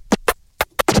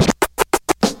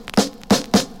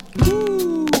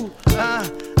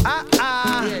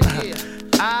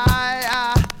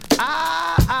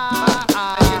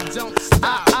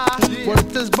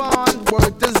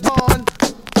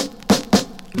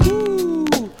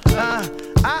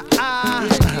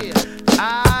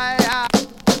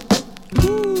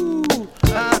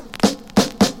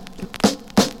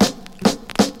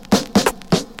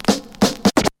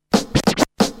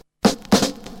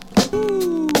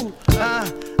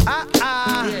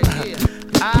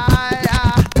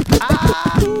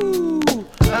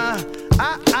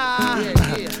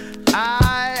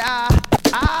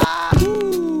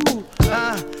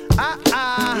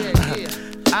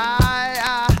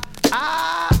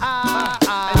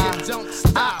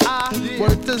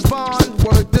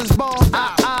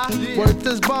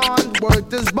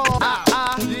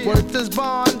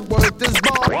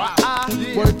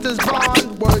 Worth is born,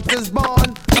 worth is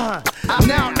born.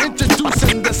 Now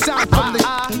introducing the sound from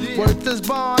the Worth is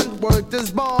born, worth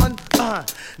is born.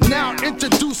 Now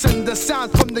introducing the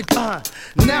sound from the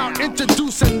Now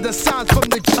introducing the sound from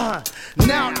the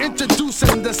Now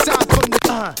introducing the sound from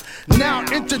the Now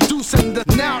introducing the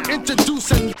now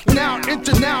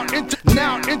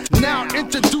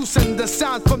introducing the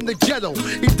sound from the ghetto.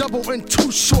 He double in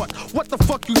too short. What the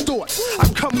fuck you thought? I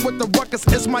come with the ruckus,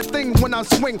 it's my thing when I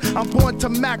swing. I'm born to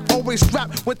Mac, always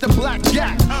strapped with the black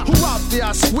gat. Who out there?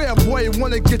 I swear, boy,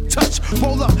 wanna get touched.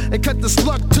 Roll up and cut the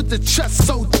slug to the chest,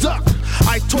 so duck.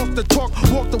 I talk the talk,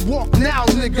 walk the walk now,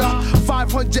 nigga.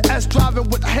 500S driving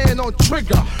with hand on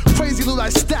trigger. Crazy loot I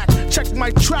stack, check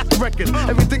my track record.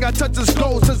 Everything I touch is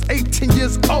gold since 18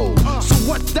 years old. So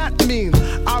what that mean?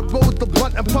 I rolled the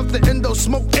blunt and puffed the endo,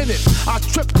 smoke in it. I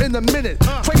trip in a minute.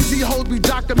 Crazy hoes be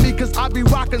docking me, cause I be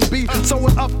rocking B,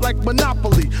 sewing up like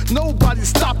Monopoly. Nobody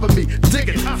stopping me, dig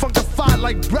it. Funkified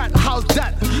like Brat, how's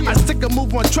that? I stick a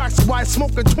move on tracks while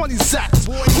smoking 20 sacks.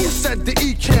 Who said the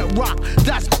E can't rock?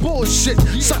 That's bullshit.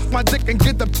 Suck my dick and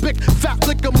get the big fat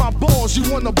lick of my balls.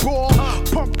 You wanna brawl?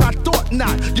 Punk, I thought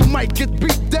not. You might get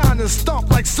beat down and stomp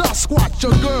like Sasquatch.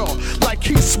 Your girl, like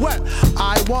he sweat.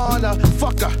 I wanna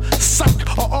fuck her,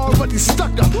 suck or already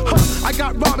stuck her. I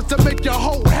got rhymes to make your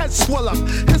whole head swell up.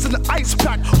 Here's an ice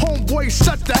pack, homeboy,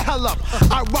 shut the hell up.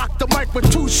 I rock the mic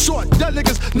with Too Short. Y'all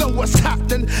niggas know what's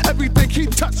happening. Everything he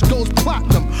touch goes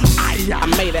platinum. I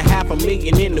made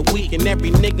 $500,000 in a week, and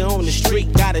every nigga on the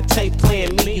street got a tape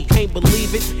playing me. You can't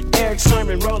believe it. Erick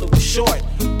Sermon rolling with Short.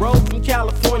 Rode from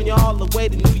California all the way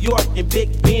to New York in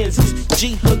big Benzes.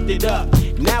 G hooked it up.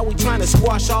 Now we trying to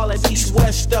squash all that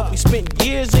East-West stuff. We spent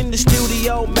years in the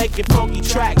studio making funky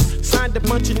tracks. Signed a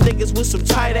bunch of niggas with some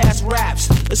tight-ass raps.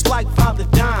 It's like Father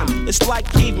Dime, it's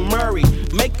like Keith Murray.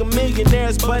 Make them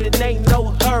millionaires, but it ain't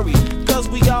no hurry. Cause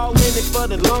we all in it for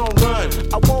the long run.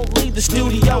 I won't leave the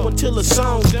studio until the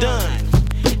song's done.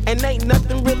 And ain't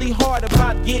nothing really hard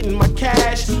about getting my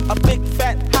cash. A big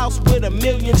fat house with $1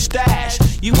 million stash.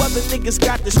 You other niggas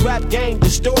got this rap game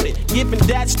distorted. Giving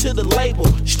dats to the label,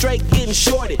 straight getting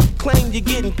shorted. Claim you're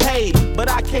getting paid, but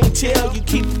I can't tell. You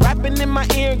keep rapping in my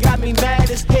ear and got me mad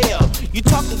as hell. You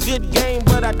talk a good game,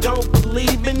 but I don't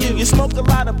believe in you. You smoke a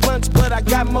lot of blunts, but I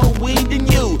got more weed than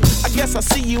you. I guess I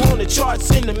see you on the charts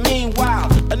in the meanwhile.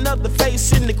 Another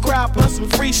face in the crowd, plus some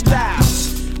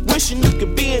freestyles. Wishing you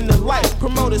could be in the light.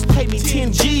 Promoters pay me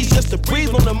 10 G's just to breathe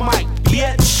on the mic,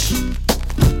 bitch.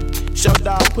 Show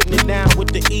dog putting it down with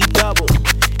the E double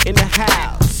in the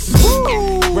house.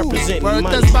 Representing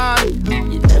money.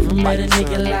 You never met a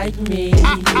nigga like me.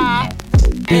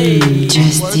 Hey,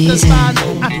 Just teasing.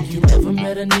 you never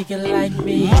met a nigga like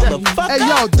me. Hey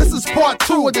yo, this is part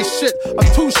 2 of this shit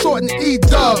of Too Short and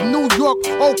E-Dub. New York,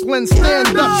 Oakland,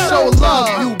 stand up, show love,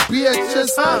 you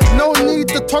bitches. No need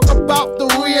to talk about the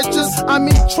riches. I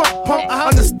mean Trump punk,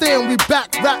 understand we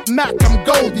back, rap Mac, I'm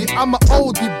Goldie. I'm a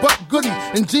oldie, but goodie,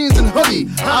 in jeans and hoodie.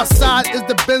 Outside is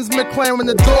the Benz McLaren when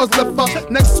the doors lift up.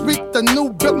 Next week, the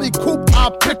new Bentley Coupe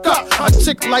I'll pick up. A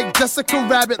chick like Jessica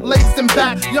Rabbit, legs and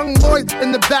back. Young Lloyd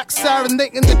in the back,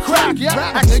 serenading the crack.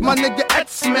 Ask my nigga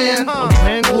X-Man.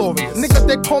 Man, glorious. Nigga,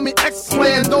 they call me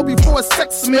X-Man, though before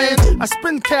sex, man. I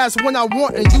spend cash when I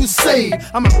want and you save.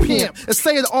 I'm a pimp. And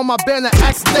say it on my banner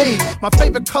ask Dave. My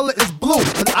favorite color is blue,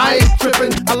 but I ain't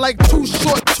trippin'. I like too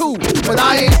short too, but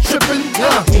I ain't trippin'.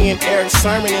 Me and Erick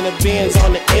Sermon in the Benz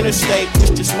on the interstate.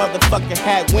 Wish this motherfucker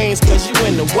had wings, cause you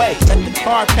in the way. Let the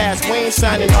car pass, we ain't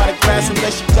signing autographs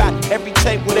unless you got every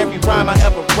tape with every rhyme I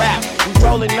ever rap. We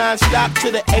rolling non-stop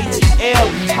to the ATL.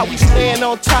 How we stand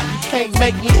on top, you can't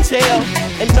make me tell.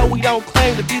 And no, we don't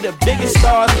claim to be the biggest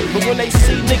stars, but when they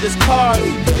see niggas' cars,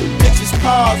 bitches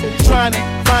pause, trying to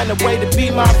find a way to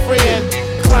be my friend.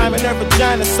 Climbing her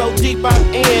vagina so deep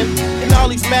I'm in. And all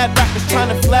these mad rappers trying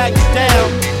to flag you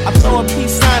down. I throw a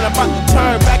peace sign, I'm about to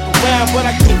turn back around, but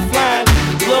I keep flying.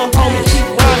 Little homie keep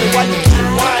whining while you keep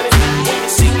whining. When you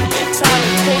see me big time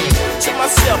and think to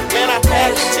myself, man, I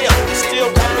had to tell. It's still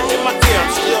rapping in my ear,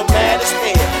 I'm still mad as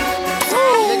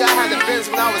hell. Nigga, I had the Benz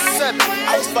when I was 7.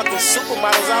 I was fucking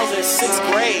supermodels, I was in 6th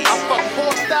grade. I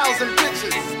fucked 4,000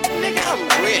 bitches. Nigga, I'm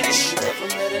rich.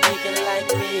 Never met a nigga like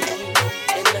me.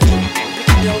 In the big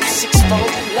 6-4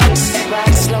 Deluxe,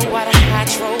 ride slow while the high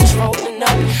rolls rolling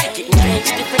up. Getting paid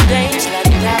different days, like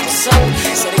 $1 so.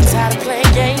 So they tired of playing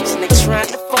games and they trying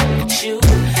to fuck with you.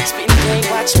 Spitting game,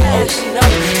 watch me open up.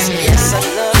 So yes, I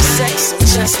love sex, I'm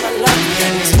just my luck.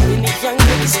 Too many young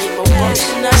niggas get more worse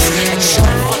than us. And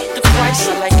trying to fuck the price,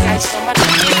 I like ice on my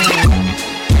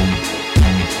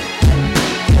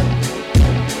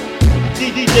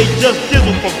DJ Just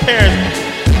Dizzle from Paris.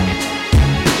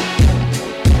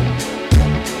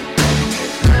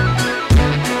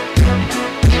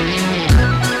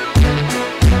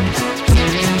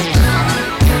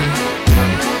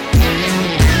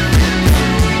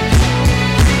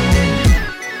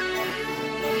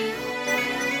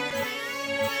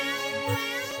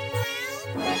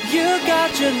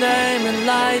 Your name in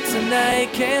lights and they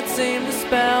can't seem to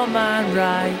spell mine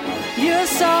right. You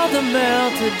saw the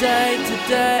mail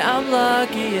today, I'm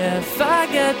lucky if I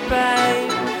get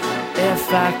paid.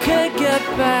 If I could get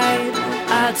paid,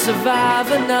 I'd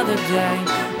survive another day.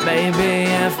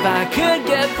 Maybe if I could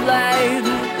get played,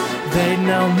 they'd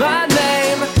know my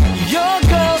name. Your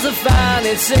girls are fine,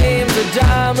 it seems a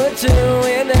dime or two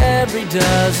in every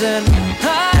dozen.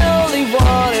 I only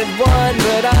wanted one,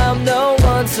 but I'm no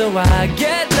one, so I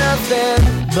get nothing.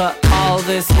 But all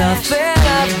this nothing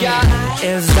I've got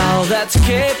is all that's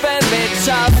keeping me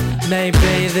tough.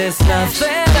 Maybe this nothing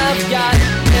I've got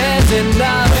is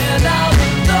enough. When I'm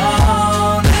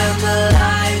alone and the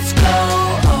lights go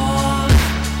off,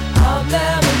 I'm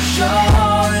never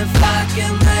sure if I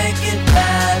can make it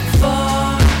that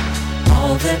far.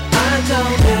 All that I know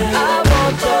is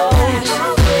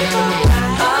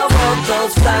I want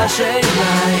those flashing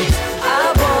lights. I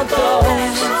want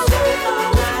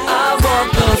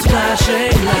those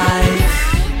flashing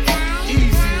lights.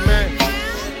 Easy, man.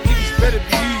 Niggas better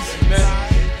be easy, man.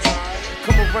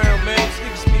 Come around, man.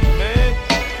 Niggas me, man.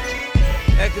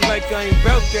 Acting like I ain't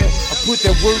bout that. I put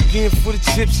that work in for the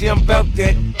chips, yeah, I'm bout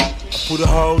that. I put a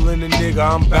hole in the nigga,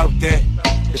 I'm bout that.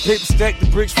 The paper stack, the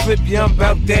bricks flip, yeah, I'm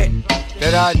bout that.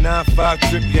 That I-95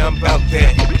 trip, yeah, I'm bout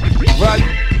that. Right?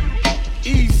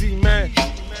 Easy, man.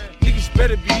 Niggas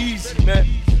better be easy, man.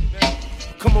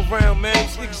 Come around, man.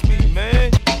 Niggas me,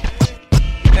 man.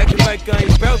 Acting like I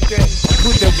ain't bout that. I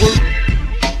put that work.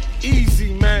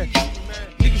 Easy, man.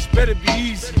 Niggas better be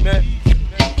easy, man.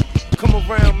 Come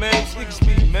around, man. Niggas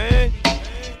me, man.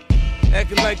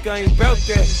 Acting like I ain't bout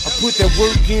that. I put that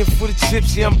work in for the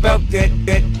chips, yeah, I'm bout that.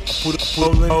 Put a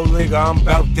whole nigga, I'm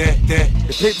bout that.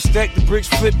 The paper stack, the bricks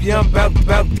flip, yeah, I'm bout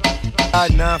that.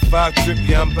 I-95 trip,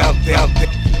 yeah, I'm bout that.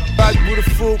 Ride with a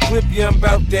full clip, yeah, I'm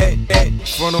bout that.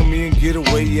 Front on me and get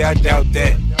away, yeah, I doubt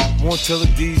that. Won't tell the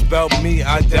D's about me,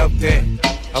 I doubt that.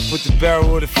 I put the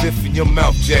barrel of the fifth in your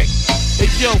mouth, Jack. Hey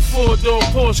yo, 4-door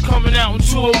Porsche coming out in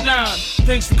 209.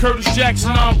 Thanks to Curtis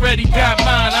Jackson, I already got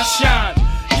mine, I shine.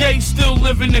 Gay still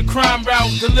living the crime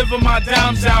route, deliver my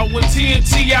dimes out. When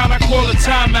TNT out, I call a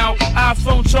timeout.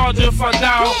 iPhone charger if I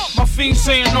dial. My fiend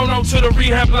saying no to the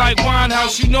rehab like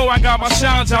Winehouse. You know I got my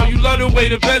shines out. You love the way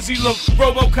the Bezzy look.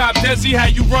 RoboCop Desi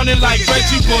had you running like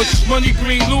Reggie Bush. Money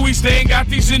Green Louis, they ain't got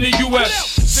these in the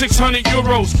US. 600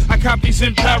 euros, I cop these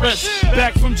in Paris.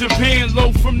 Back from Japan,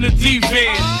 low from the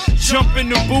D-Van. Jump in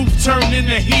the booth, turn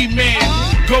into He-Man.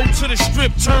 Go to the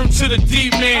strip, turn to the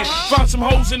D-Man. Found some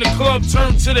hoes in the club,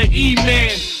 turn to the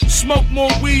E-Man. Smoke more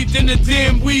weed than the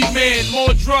damn weed man.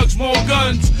 More drugs, more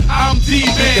guns, I'm D-Man.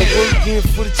 Put that work in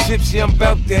for the chips, yeah, I'm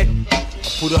bout that.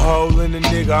 Put a hole in the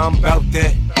nigga, I'm bout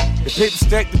that. The paper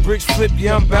stack, the bricks flip,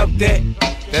 yeah, I'm bout that.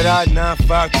 That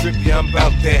I-95 trip, yeah, I'm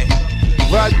bout that.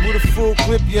 Ride with a full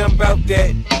clip, yeah, I'm bout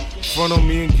that. Front on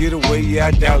me and get away, yeah,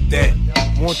 I doubt that.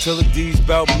 Won't tell the D's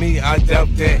about me, I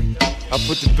doubt that. I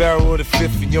put the barrel of the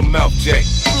fifth in your mouth, Jack.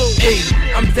 Hey,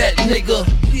 I'm that nigga.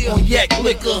 on yak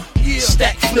liquor,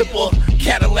 stack flipper,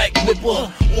 Cadillac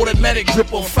whipper, automatic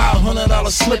gripper, $500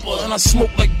 slipper, and I smoke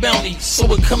like Bounty, so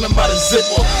it coming by the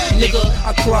zipper. Nigga,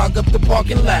 I clog up the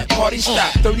parking lot, party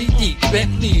stop, 30 deep,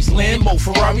 Bentleys, Lambo,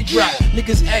 Ferrari drop.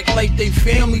 Niggas act like they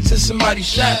family till somebody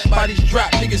shot, bodies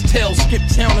drop, niggas tail, skip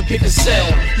town and pick a cell.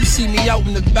 You see me out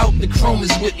and about, the chrome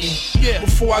is with me.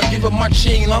 Before I give up my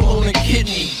chain, I'll own a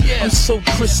kidney. I'm so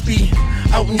crispy,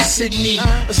 out in Sydney,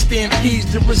 a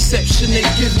stampede's the reception they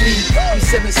give me. I'm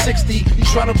 760, you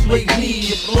try to play me,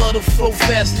 your blood will flow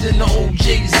faster than the old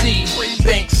Jay-Z.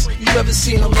 Banks, you ever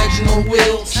seen a legend on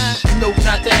wheels? No,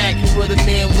 not the acting with a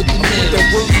man with the nails. The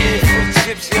work in for the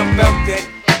chips, yeah, I'm about that.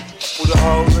 Put a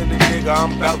hole in the nigga,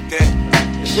 I'm about that.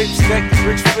 The hip stack, the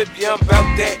bricks flip, yeah, I'm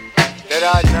about that. That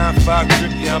I-95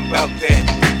 trip, yeah, I'm about that.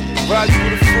 Ride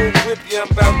with a full whip, yeah,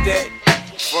 I'm about that.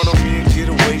 Front on me and get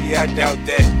away, yeah, I doubt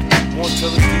that. Won't tell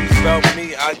the thieves about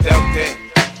me, I doubt that.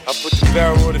 I put the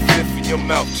barrel of the fifth in your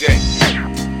mouth, Jay.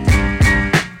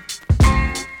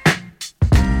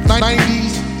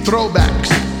 90s throwbacks.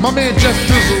 My man Just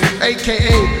Dizzle,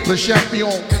 aka Le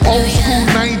Champion, old school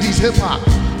 90s hip hop.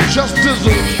 Just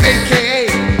Dizzle, aka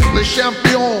Le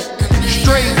Champion,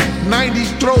 straight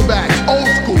 90s throwbacks, old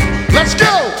school. Let's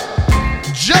go!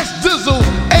 Just Dizzle,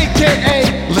 aka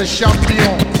Le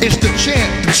Champion. It's the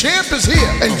champ. The champ is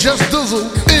here, and Just Dizzle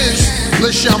is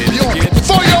Le Champion.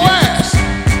 For your ass!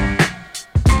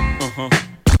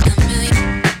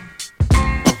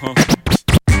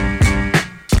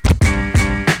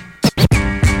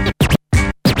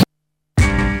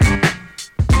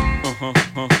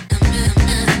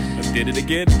 Did it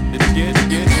again.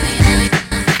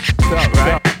 Felt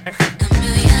right.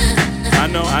 I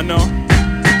know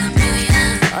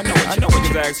what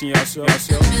you're asking yourself. Is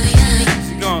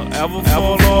it gonna ever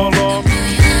fall off?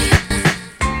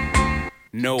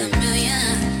 No.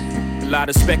 A lot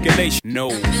of speculation. No.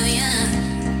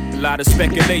 A lot of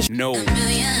speculation. No. A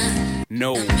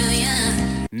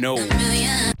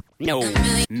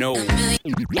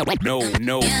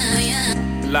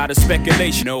lot of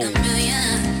speculation.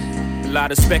 A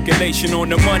lot of speculation on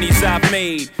the monies I've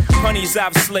made, honeys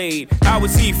I've slayed. How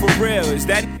was he for real? Is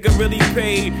that nigga really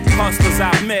paid? Hustlers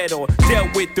I've met or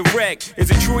dealt with direct. Is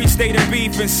it true he stayed in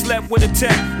beef and slept with a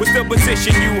tech? What's the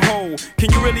position you hold?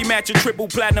 Can you really match a triple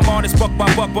platinum artist buck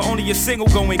by buck, but only a single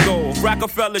going gold?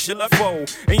 Rockefeller should left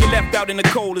fold, and you left out in the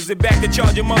cold. Is it back to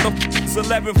charging motherfuckers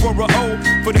 11 for a O?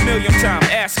 For the millionth time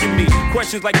asking me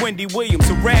questions like Wendy Williams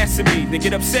harassing me. They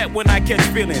get upset when I catch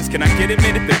feelings. Can I get a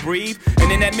minute to breathe?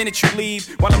 And in that minute you leave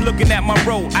while I'm looking at my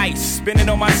roll, ice spinning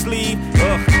on my sleeve.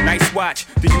 Ugh, nice watch.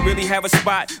 Do you really have a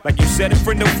spot like you said in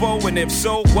front of foe? And if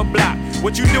so, what block?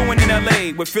 What you doing in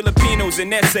LA with Filipinos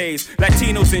and essays,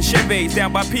 Latinos and Chevys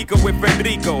down by Pico with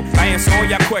Federico? I answer all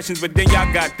y'all questions, but then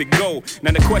y'all got to go.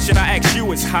 Now the question I ask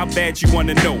you is how bad you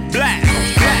wanna know. Black.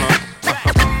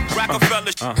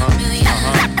 Rockefeller.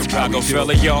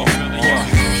 Rockefeller, y'all.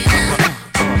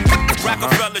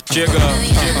 Rockefeller, jigger.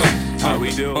 How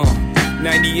we do?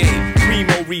 98,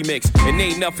 Primo remix, and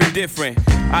ain't nothing different.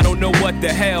 I don't know what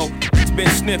the hell it's been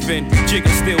sniffing. Jigger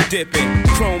still dipping,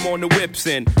 chrome on the whips,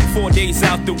 and 4 days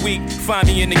out the week, find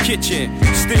me in the kitchen,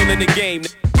 still in the game.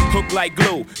 Hook like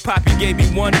glue. Poppy gave me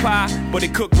one pie, but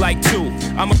it cooked like two.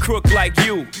 I'm a crook like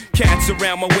you. Cats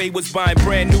around my way was buying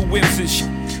brand new whips and shit.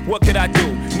 What could I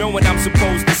do, knowing I'm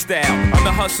supposed to style? I'm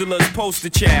the hustler's poster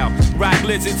child. Ride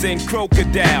blizzards and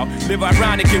crocodile. Live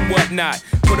ironic and whatnot.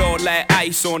 Put all that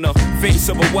ice on the face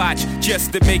of a watch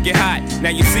just to make it hot. Now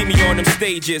you see me on them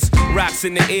stages. Rocks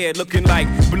in the air looking like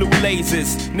blue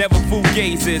lasers. Never fool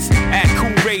gazes. Act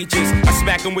cool rages. I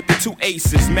smack them with the 2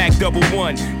 aces. Mac double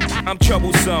one. I'm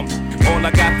troublesome. All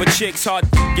I got for chicks, hard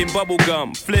getting bubble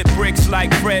gum. Flip bricks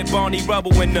like Fred Barney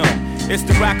Rubble in them. It's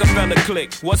the Rockefeller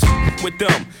clique. What's with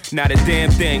them? Not a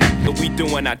damn thing, but we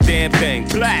doing our damn thing.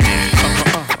 Black.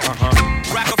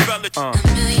 Rockefeller.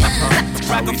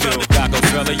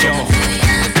 Rockefeller, y'all.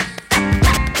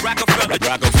 Rockefeller,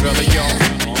 y'all.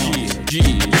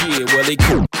 Yeah, well they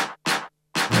cool.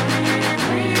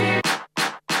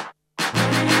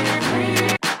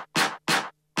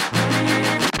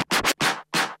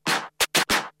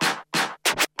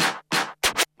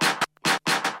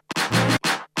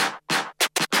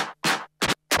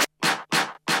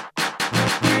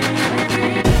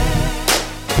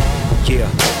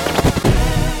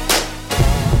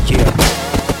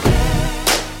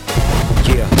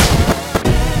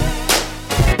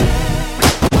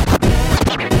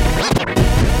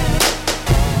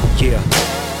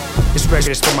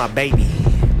 It's for my baby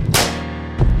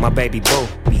boo,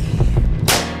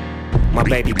 my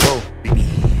baby boo,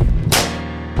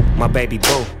 my baby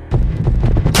boo,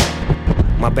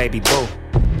 my baby boo,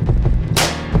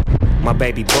 My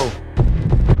baby boo.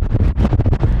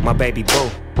 My baby boo.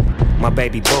 My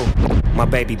baby boo. My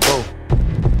baby boo.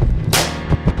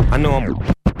 I know I'm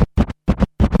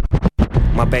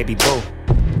my baby boo.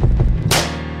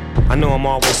 I know I'm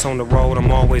always on the road,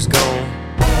 I'm always gone.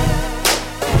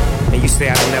 And you say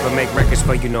I don't ever make records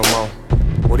for you no more.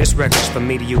 Well, this record's for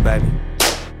me to you, baby.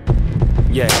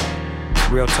 Yeah,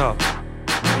 real talk. Been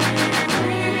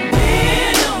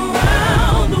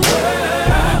around the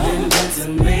world, been to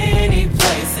many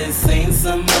places, seen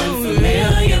some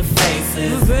unfamiliar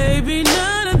faces. But baby,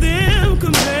 none of them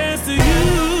compares to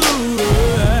you.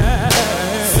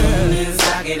 Soon as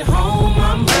I get home,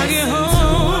 I'm racing to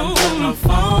unplug my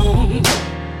phone.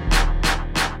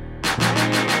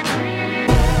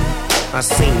 I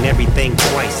seen everything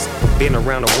twice. Been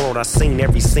around the world, I seen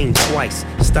every scene twice.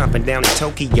 Stomping down in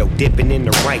Tokyo, dipping in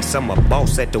the rice. I'm a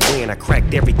boss at the win, I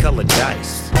cracked every color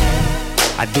dice.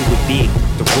 I do it big,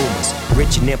 the rumors.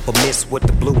 Rich and infamous with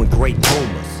the blue and gray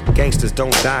Pumas. Gangsters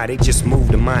don't die, they just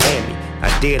moved to Miami. I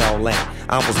did all that,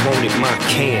 I was wanted my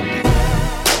candy.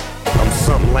 I'm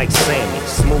something like Sammy,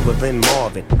 smoother than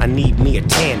Marvin. I need me a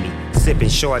Tammy. Sipping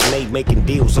Chardonnay, making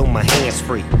deals on my hands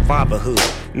free. Fatherhood,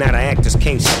 now the actors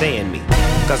can't stand me.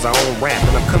 Cause I own rap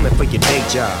and I'm coming for your day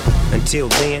job. Until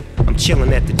then, I'm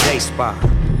chilling at the day spa.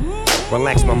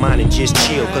 Relax my mind and just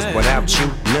chill, cause without you,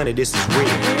 none of this is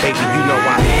real. Baby, you know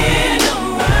I been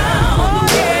around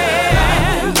the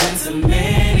world, been to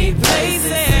many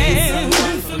places, seen some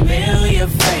unfamiliar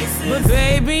faces. But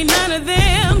baby, none of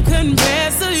them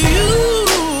compares to you.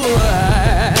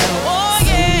 Oh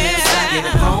yeah. As I get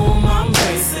home, I'm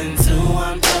racing to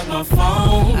unplug my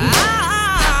phone.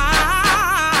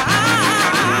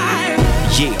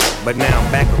 Yeah, but now I'm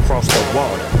back across the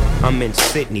water. I'm in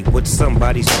Sydney with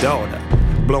somebody's daughter.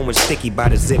 Blowing sticky by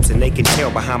the zips and they can tell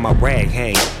by how my rag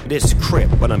hang. This crip,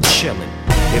 but I'm chillin'.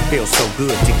 It feels so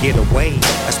good to get away,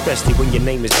 especially when your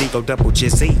name is D-O double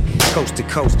G-Z. Coast to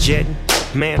coast jetting,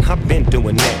 man, I've been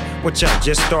doing that. What y'all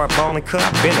just start ballin', cuz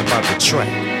I've been about the track.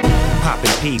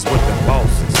 Poppin' peas with the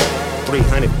bosses.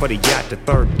 300 for the yacht, the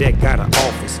third deck got an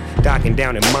office. Docking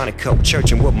down in Monaco,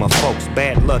 churching with my folks.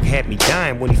 Bad luck had me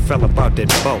dying when he fell about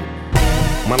that boat.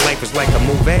 My life is like a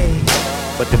movie,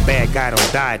 but the bad guy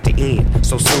don't die at the end.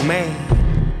 So sue me.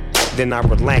 Then I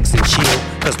relax and chill,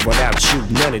 cause without you,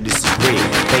 none of this is real.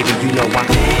 Baby, you know I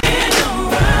been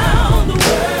around the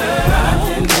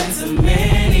world, been to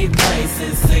many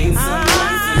places, seen some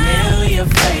unfamiliar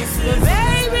faces. But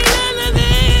baby, none of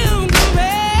them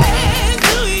compares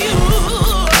to you.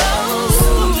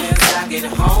 Soon as I get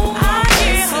home, I'm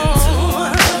racing to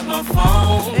unplug my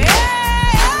phone.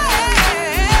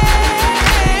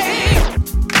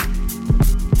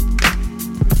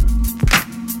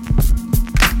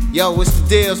 Yo, what's the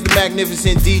deal? It's the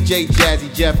magnificent DJ Jazzy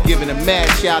Jeff giving a mad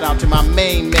shout out to my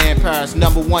main man, Paris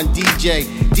 #1 DJ,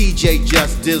 DJ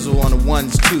Just Dizzle on the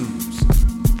ones, twos.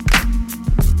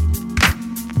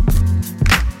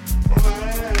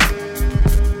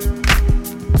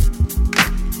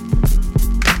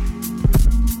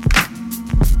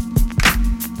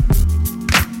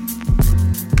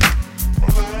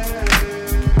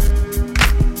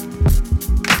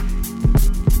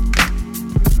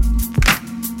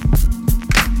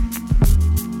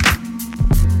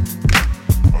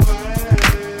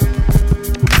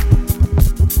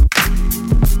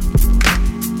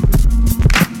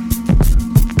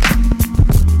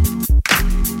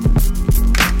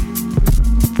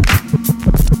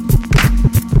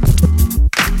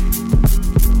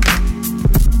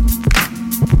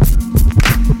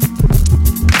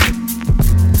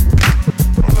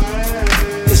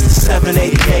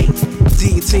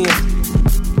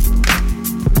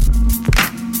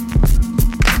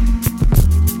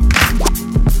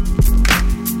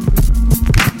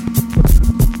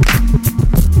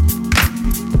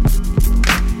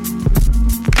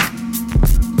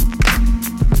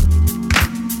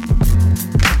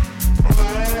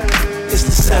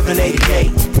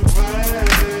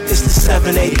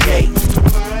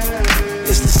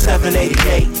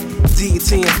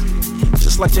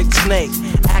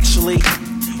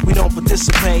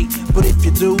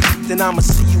 I'ma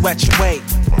see you at your weight.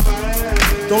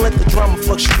 Don't let the drama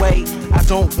fluctuate. I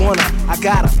don't wanna, I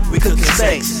gotta. We cooking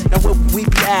steaks. Now where would we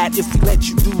be at if we let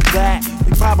you do that?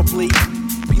 We probably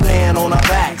be laying on our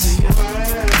backs.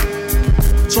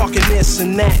 Talking this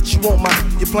and that. You want my,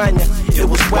 you plan ya? It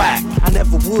was whack. I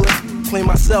never would clean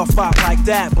myself out like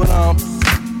that, but I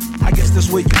guess that's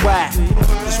where you at.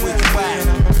 That's where you at.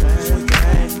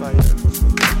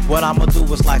 What I'ma do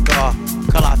is like call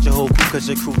out your whole crew cause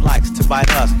your crew likes to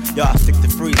bite us. Y'all stick to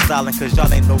freestyling cause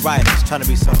y'all ain't no writers. Trying to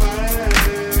be some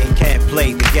and can't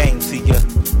play the game to you.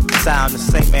 Sound the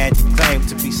same man you claim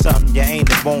to be something you ain't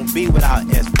and won't be without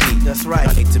SP. That's right.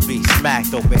 I need to be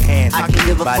smacked open hands. I can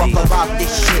give a fuck about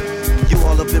this shit. You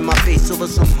all up in my face over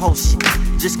some whole shit.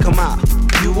 Just come out.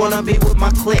 You wanna be with my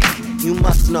clique? You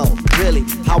must know, really,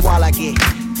 how wild I get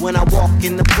when I walk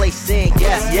in the place saying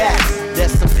yes, yes.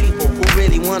 There's some people who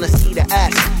really wanna see the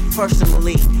ass.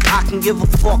 Personally, I can give a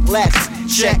fuck less.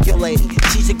 Check your lady,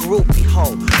 she's a groupie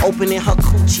hoe, opening her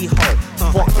coochie hole.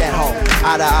 Fuck that hoe,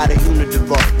 outta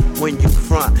unidivo. When you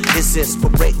front, it's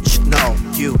inspiration. No,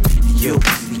 you. Yo,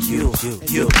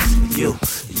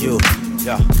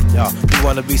 you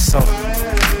wanna be something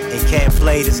and can't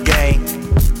play this game.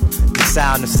 You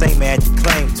sound the same man you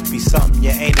claim to be something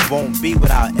you ain't and won't be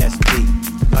without SP.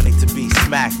 I need to be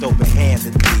smacked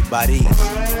open-handed by these.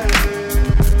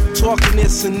 Talking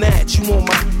this and that,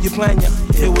 you playing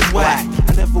it was whack.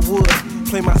 I never would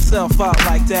play myself out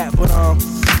like that, but I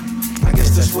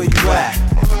guess that's where you at.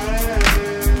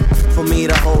 For me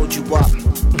to hold you up,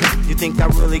 you think I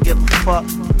really give a fuck?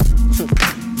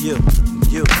 You and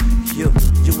your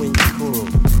crew.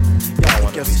 Y'all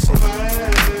wanna be something.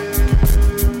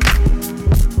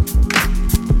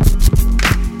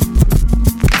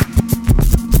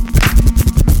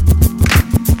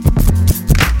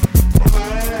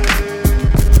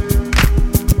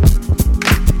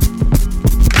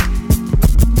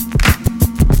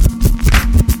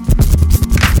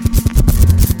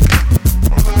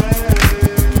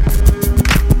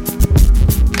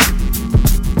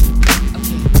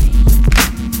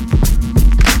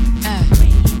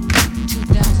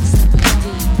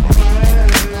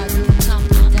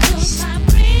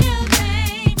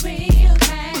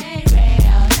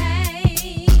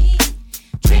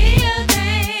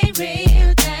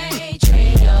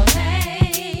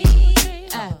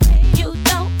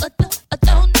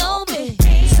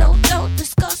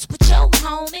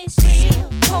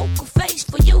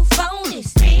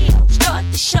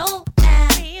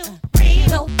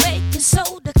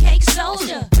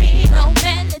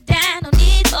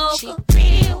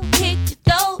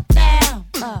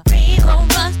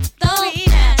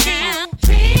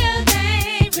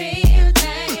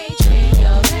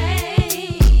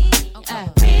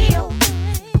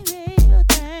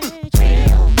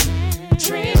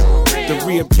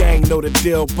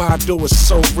 BADU is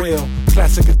so real.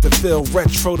 Classic is the feel,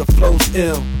 retro, the flow's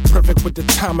ill. Perfect with the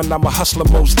timing, I'm a hustler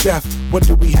most deaf. What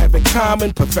do we have in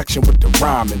common? Perfection with the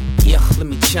rhyming. Yeah, let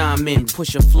me chime in.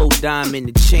 Push a flow diamond.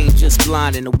 The chain just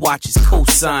blinding. The watch is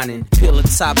co-signing. Peel the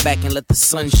top back and let the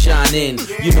sun shine in.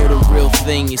 You know the real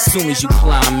thing as soon as you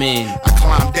climb in. I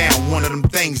climb down one of them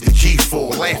things, the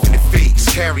G4. Laughing at face,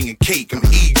 carrying cake, I'm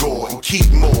Igor. And keep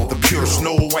more, the pure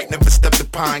Snow White. Never step the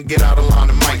pine, get out of line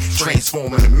of mic.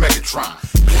 Transforming the Megatron.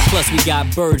 Plus we got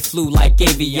bird flu like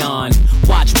avion.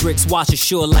 Watch bricks, watch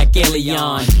ashore like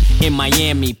alien. In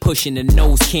Miami, pushing the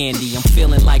nose candy. I'm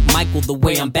feeling like Michael the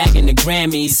way I'm back in the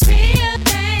Grammys. Real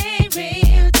day, treat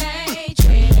your day.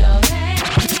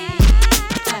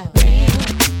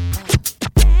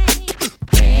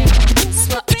 It's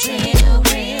what we treat your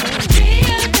day.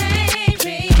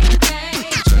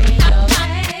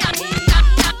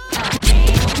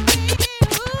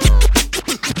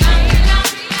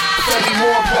 30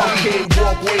 more parkade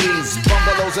walkways,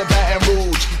 bungalows in Baton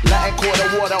Rouge. Latin Quarter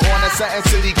water on a Satin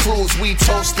City cruise. We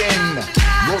toasting,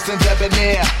 roasting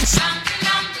debonair.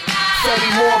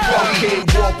 30 more parkade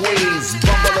walkways,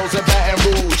 bungalows in Baton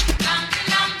Rouge.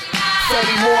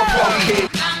 30 more parkade.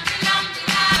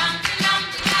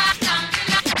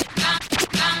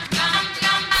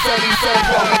 34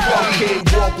 parkade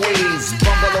walkways,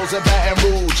 bungalows in Baton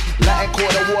Rouge. Latin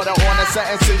Quarter water on a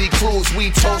Satin City cruise. We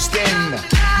toasting,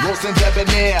 roasting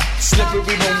debonair.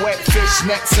 Slippery and wet fish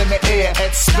nets in the air.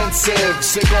 Expensive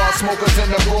cigar smokers in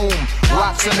the room.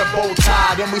 Rocks in the bow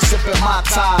tie, then we sipping my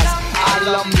ties. I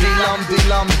lum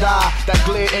die. That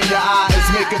glare in your eye is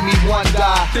making me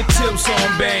wonder. The tips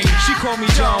on bang, she call me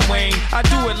John Wayne. I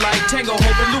do it like Tango,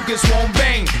 hoping Lucas won't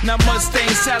bang. Now Mustang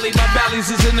Sally, my valleys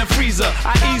is in the freezer.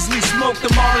 I easily smoke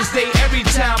tomorrow's day every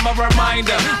time a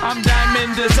reminder. I'm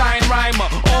Diamond Design Rhymer,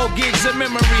 all gigs of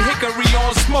memory. Hickory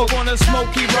on smoke, on a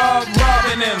smoky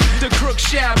robbing him. The crook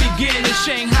shall begin in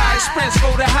Shanghai Express,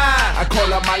 go to high. I call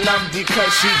her my lumdy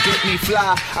cause she get me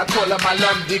fly. I call her my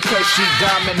lumdy cause she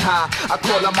diamond high. I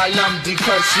call her my lumdy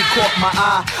cause she caught my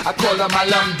eye. I call her my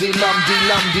lumdy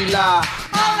lie.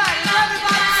 Alright,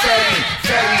 everybody.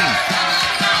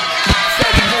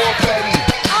 Fetty more Fetty.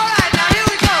 Alright, now here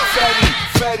we go.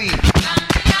 Fetty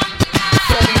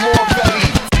more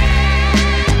Fetty.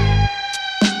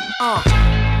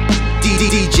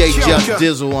 DJ Just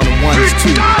Dizzle on the ones, two.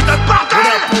 What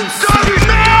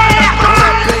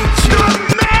up,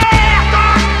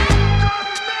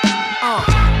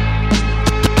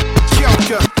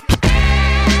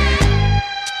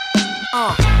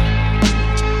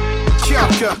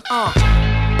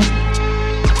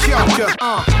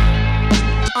 Kyoka.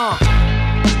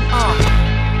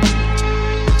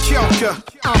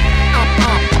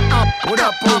 What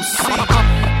up, OC?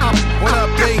 What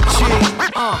up, AG?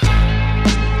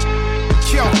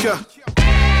 Kyoka.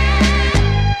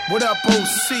 What up,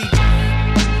 OC?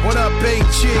 What up,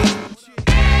 AG?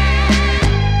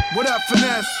 What up,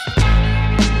 Finesse?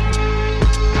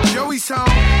 Joey's home.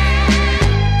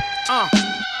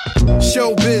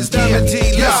 Showbiz, Diamond D,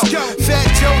 let's go. Fat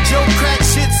JoJo, crack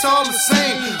shit's all the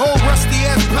same. Old rusty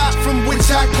ass pop from which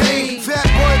I came. Fat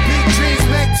boy, big dreams,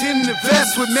 Mac 10 in the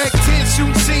vest. With Mac 10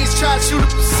 shooting scenes, try to shoot a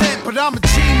percent. But I'm a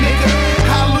G nigga,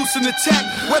 how loose in the tech.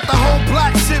 Wet the whole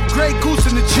block, sip Grey Goose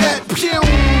in the jet. Pew!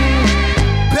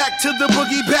 Back to the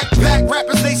boogie backpack.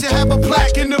 Rappers, they should have a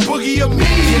plaque in the boogie of me.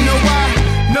 You know why?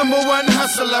 Number one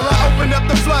hustler. I open up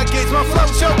the floodgates. My flow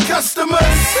show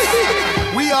customers.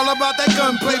 We all about that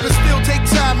gunplay, but still take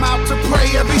time out to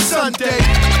pray every Sunday.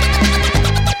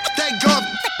 Thank God.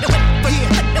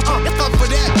 Yeah, for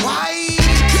that. Why?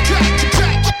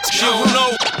 You don't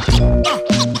know.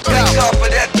 Thank God for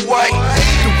that white.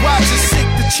 The watch is sick.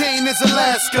 The chain is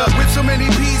Alaska. With so many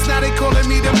P's, now they calling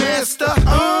me the master.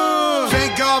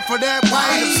 Thank God for that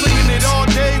white. I'm slinging it all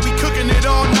day, we cooking it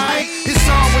all night. It's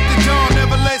on with the dawn,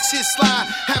 never let shit slide.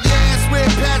 Have your ass wear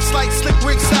patch like Slick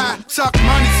Rick's side. Talk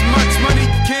money, so much money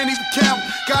you can't even count.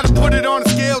 Gotta put it on a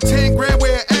scale, 10 grand,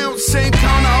 wear an ounce. Same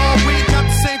counter all week, got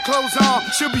the same clothes on.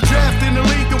 Should be drafting the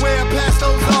league the way I pass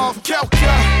those off.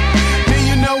 Kyoka, then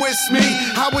you know it's me.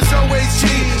 I was always G.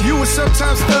 You was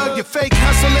sometimes thug, you fake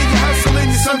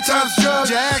hustling, you sometimes drug.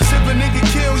 You ask if a nigga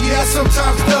kill, yeah,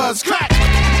 sometimes does. Crack!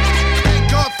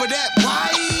 God for that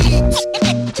white.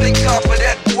 Thank God for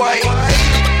that white.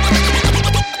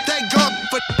 Thank God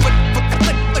for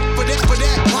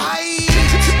that white.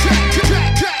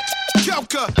 Crack,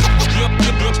 Joker. You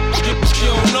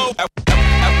don't know.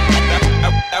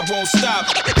 I won't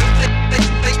stop.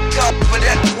 Thank God for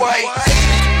that white.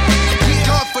 Thank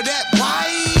God for that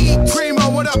white.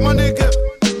 Primo, what up, my nigga?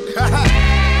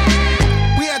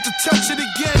 We had to touch it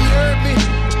again, you heard me?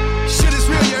 Shit is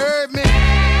real, you heard me?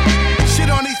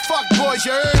 On these fuck boys,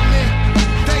 you heard me?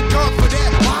 Thank God for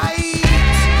that white.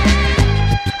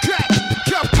 Crack,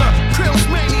 Kyoka, Krill's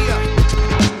Mania.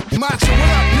 Marsha,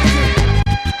 what up, nigga?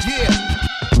 Yeah.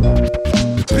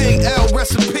 Big L,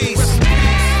 rest in peace.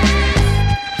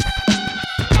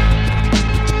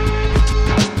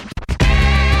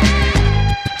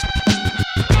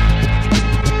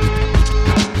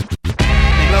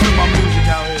 Loving my music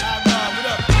out here. What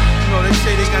up? You know, they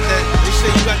say you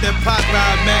got that pot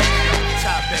ride, man.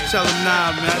 Tell them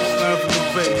nah, man, I just learned from the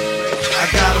face. I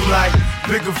got them like,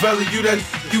 bigger fella, you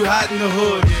hot in the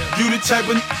hood. You the type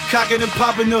of cockin' and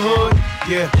poppin' the hood.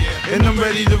 Yeah, and I'm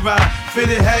ready to ride.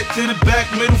 Fitted hat to the back,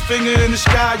 middle finger in the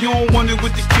sky. You don't want it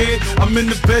with the kid. I'm in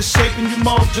the best shape and you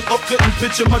mom just up couldn't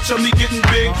picture my tummy getting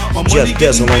big. My money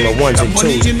getting big. Got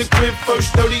money in the crib,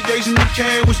 first 30 days in the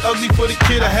can was ugly for the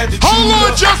kid. I had to Hold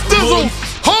on, Just Dizzle.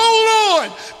 Hold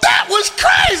on. That was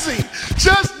crazy.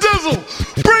 Just Dizzle.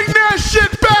 Bring that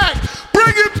shit back.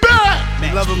 Bring it back.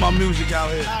 Man, loving my music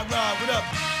out here. What up?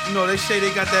 You know, they say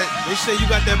you got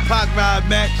that Pac ride,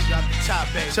 Max.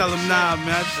 Tell them nah,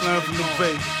 man, I just learned from the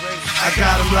face. I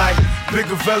got them like,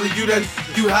 bigger fella, you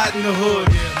hot in the hood.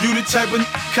 You the type of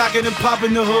cockin' and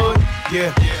poppin' the hood.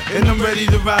 Yeah, and I'm ready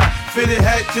to ride. Fitted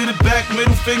hat to the back,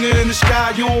 middle finger in the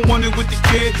sky. You don't want it with the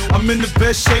kid. I'm in the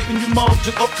best shape and you mom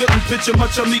just up couldn't picture my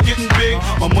tummy getting big.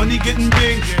 My money getting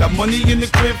big. Got money in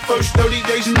the crib, first 30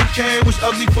 days in the can was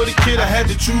ugly for the kid. I had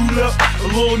to chew up. A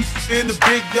little in the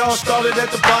big y'all started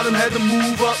at the bottom, had to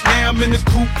move up. Now I'm in the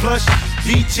coupe plush.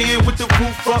 D10 with the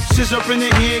roof up, scissor in the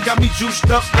hand, got me juiced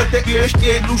up. Let that air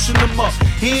scared, loosen them up.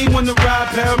 He ain't wanna ride,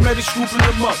 paramedic scooping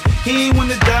them up. He ain't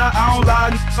wanna die, I don't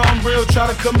lie, I'm real. Try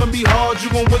to come and be hard,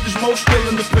 you gon' witness most still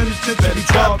in the penitentiary. Better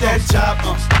drop that top,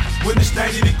 when it's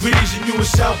 90 degrees and you in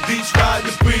South Beach riding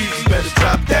the breeze. Better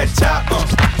drop that top,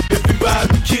 if you ride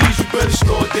the keys, you better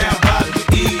slow it down, ride it with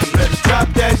ease. Better drop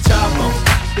that top,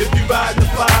 if you ride the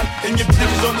 5 and your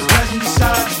niggas on the passenger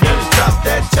side, you better drop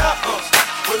that top,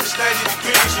 when it's 90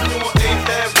 degrees and you ain't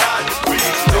that ride the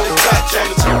breeze. Better drop that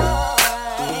top.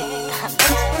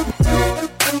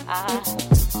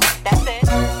 That's it.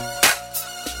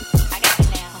 I got it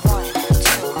now. 1,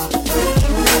 2, 3.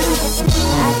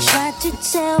 I tried to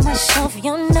tell myself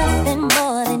you're nothing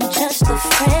more than just a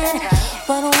friend,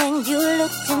 but when you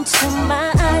looked into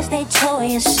my eyes, they told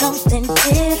you something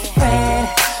different.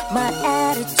 My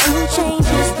attitude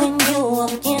changes when you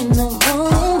walk in the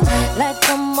room, like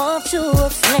I'm off to a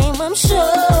flame. I'm so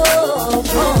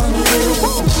on you,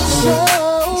 so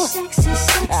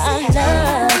I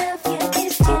love.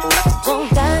 Don't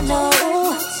got no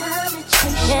time to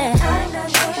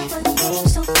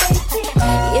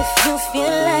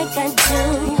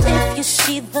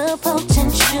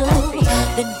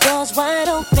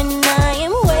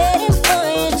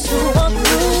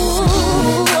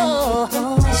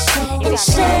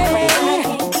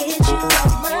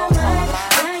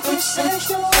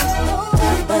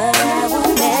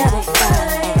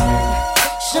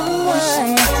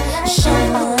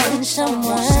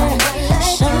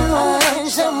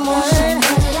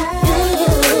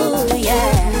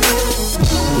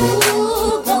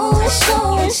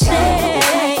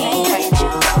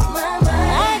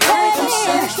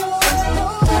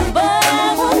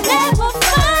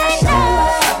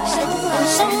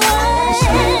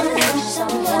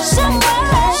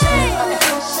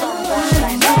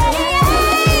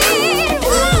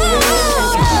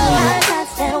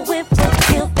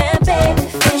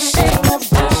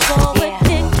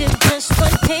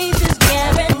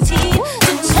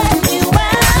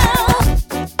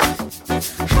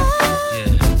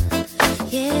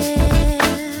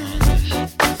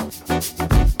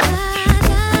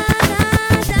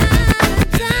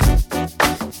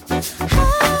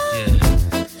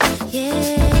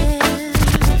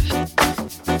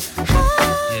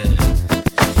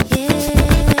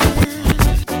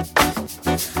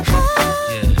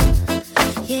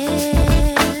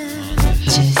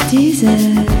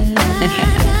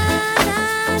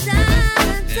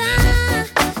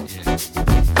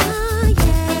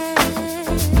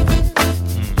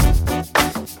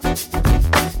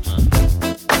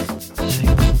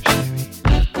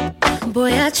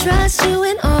trust you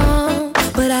and all,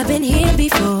 but I've been here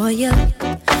before you.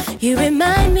 You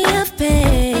remind me of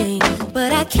pain,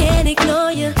 but I can't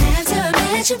ignore you. After I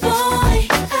met you, boy,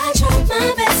 I tried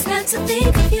my best not to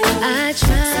think of you. I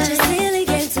tried such a silly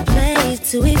game to play,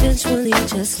 to eventually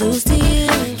just lose to you.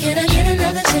 Can I get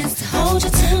another chance to hold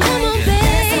you tonight? Come on, baby.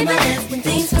 Last time I left when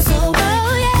things were so right.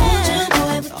 Oh, yeah. Hold you,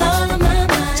 boy, with all of my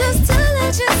mind. Just to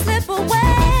let you slip away.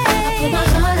 I put my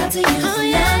heart out to you, so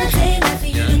now the day left for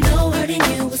you to know hurting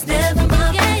you was never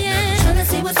my fault. Trying to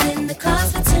see what's in the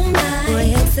cards for tonight.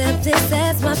 Boy, accept this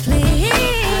as my plea.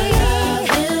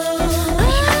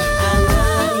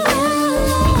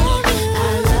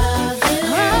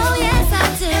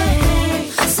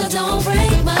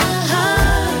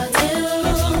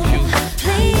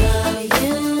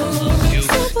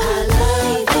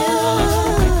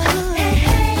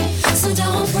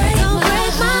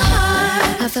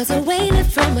 A weight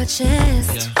from my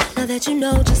chest. Now that you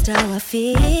know just how I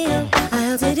feel, I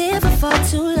held it in for far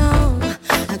too long.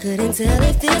 I couldn't tell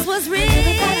if this was real. How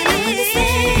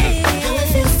it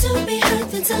feels to be hurt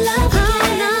than to love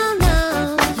again. Oh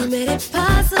no, you made it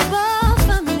possible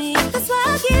for me. That's why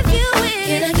I give you in.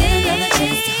 Can I get another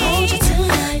chance to hold you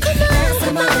tonight?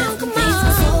 Come on, come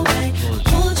on. So right.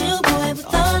 Hold you, boy, with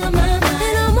all of my mind,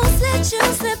 and almost let you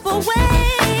slip away.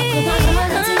 I put my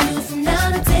heart out to you from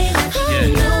now to day.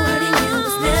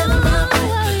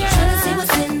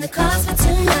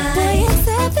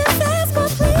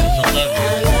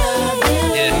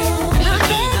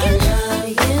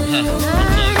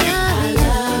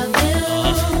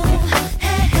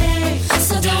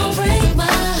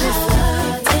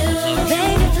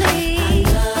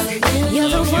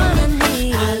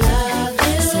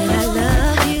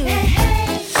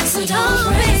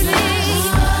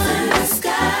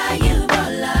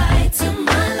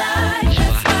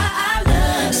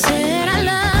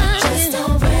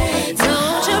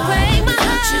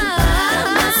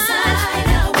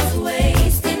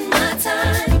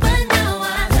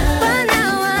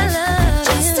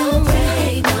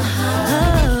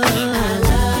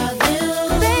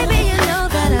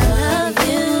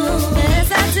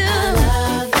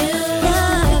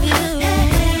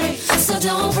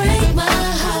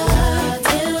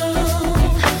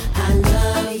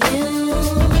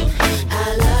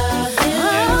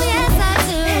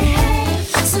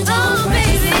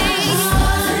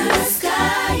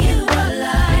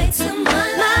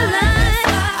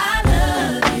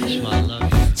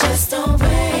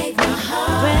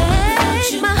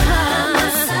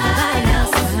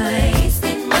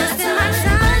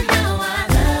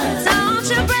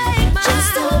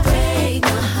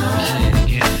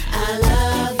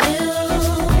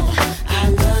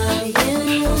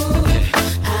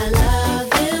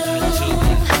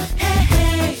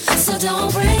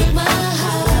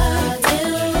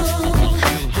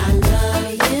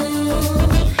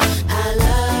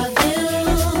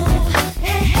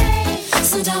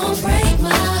 Don't break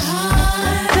my heart.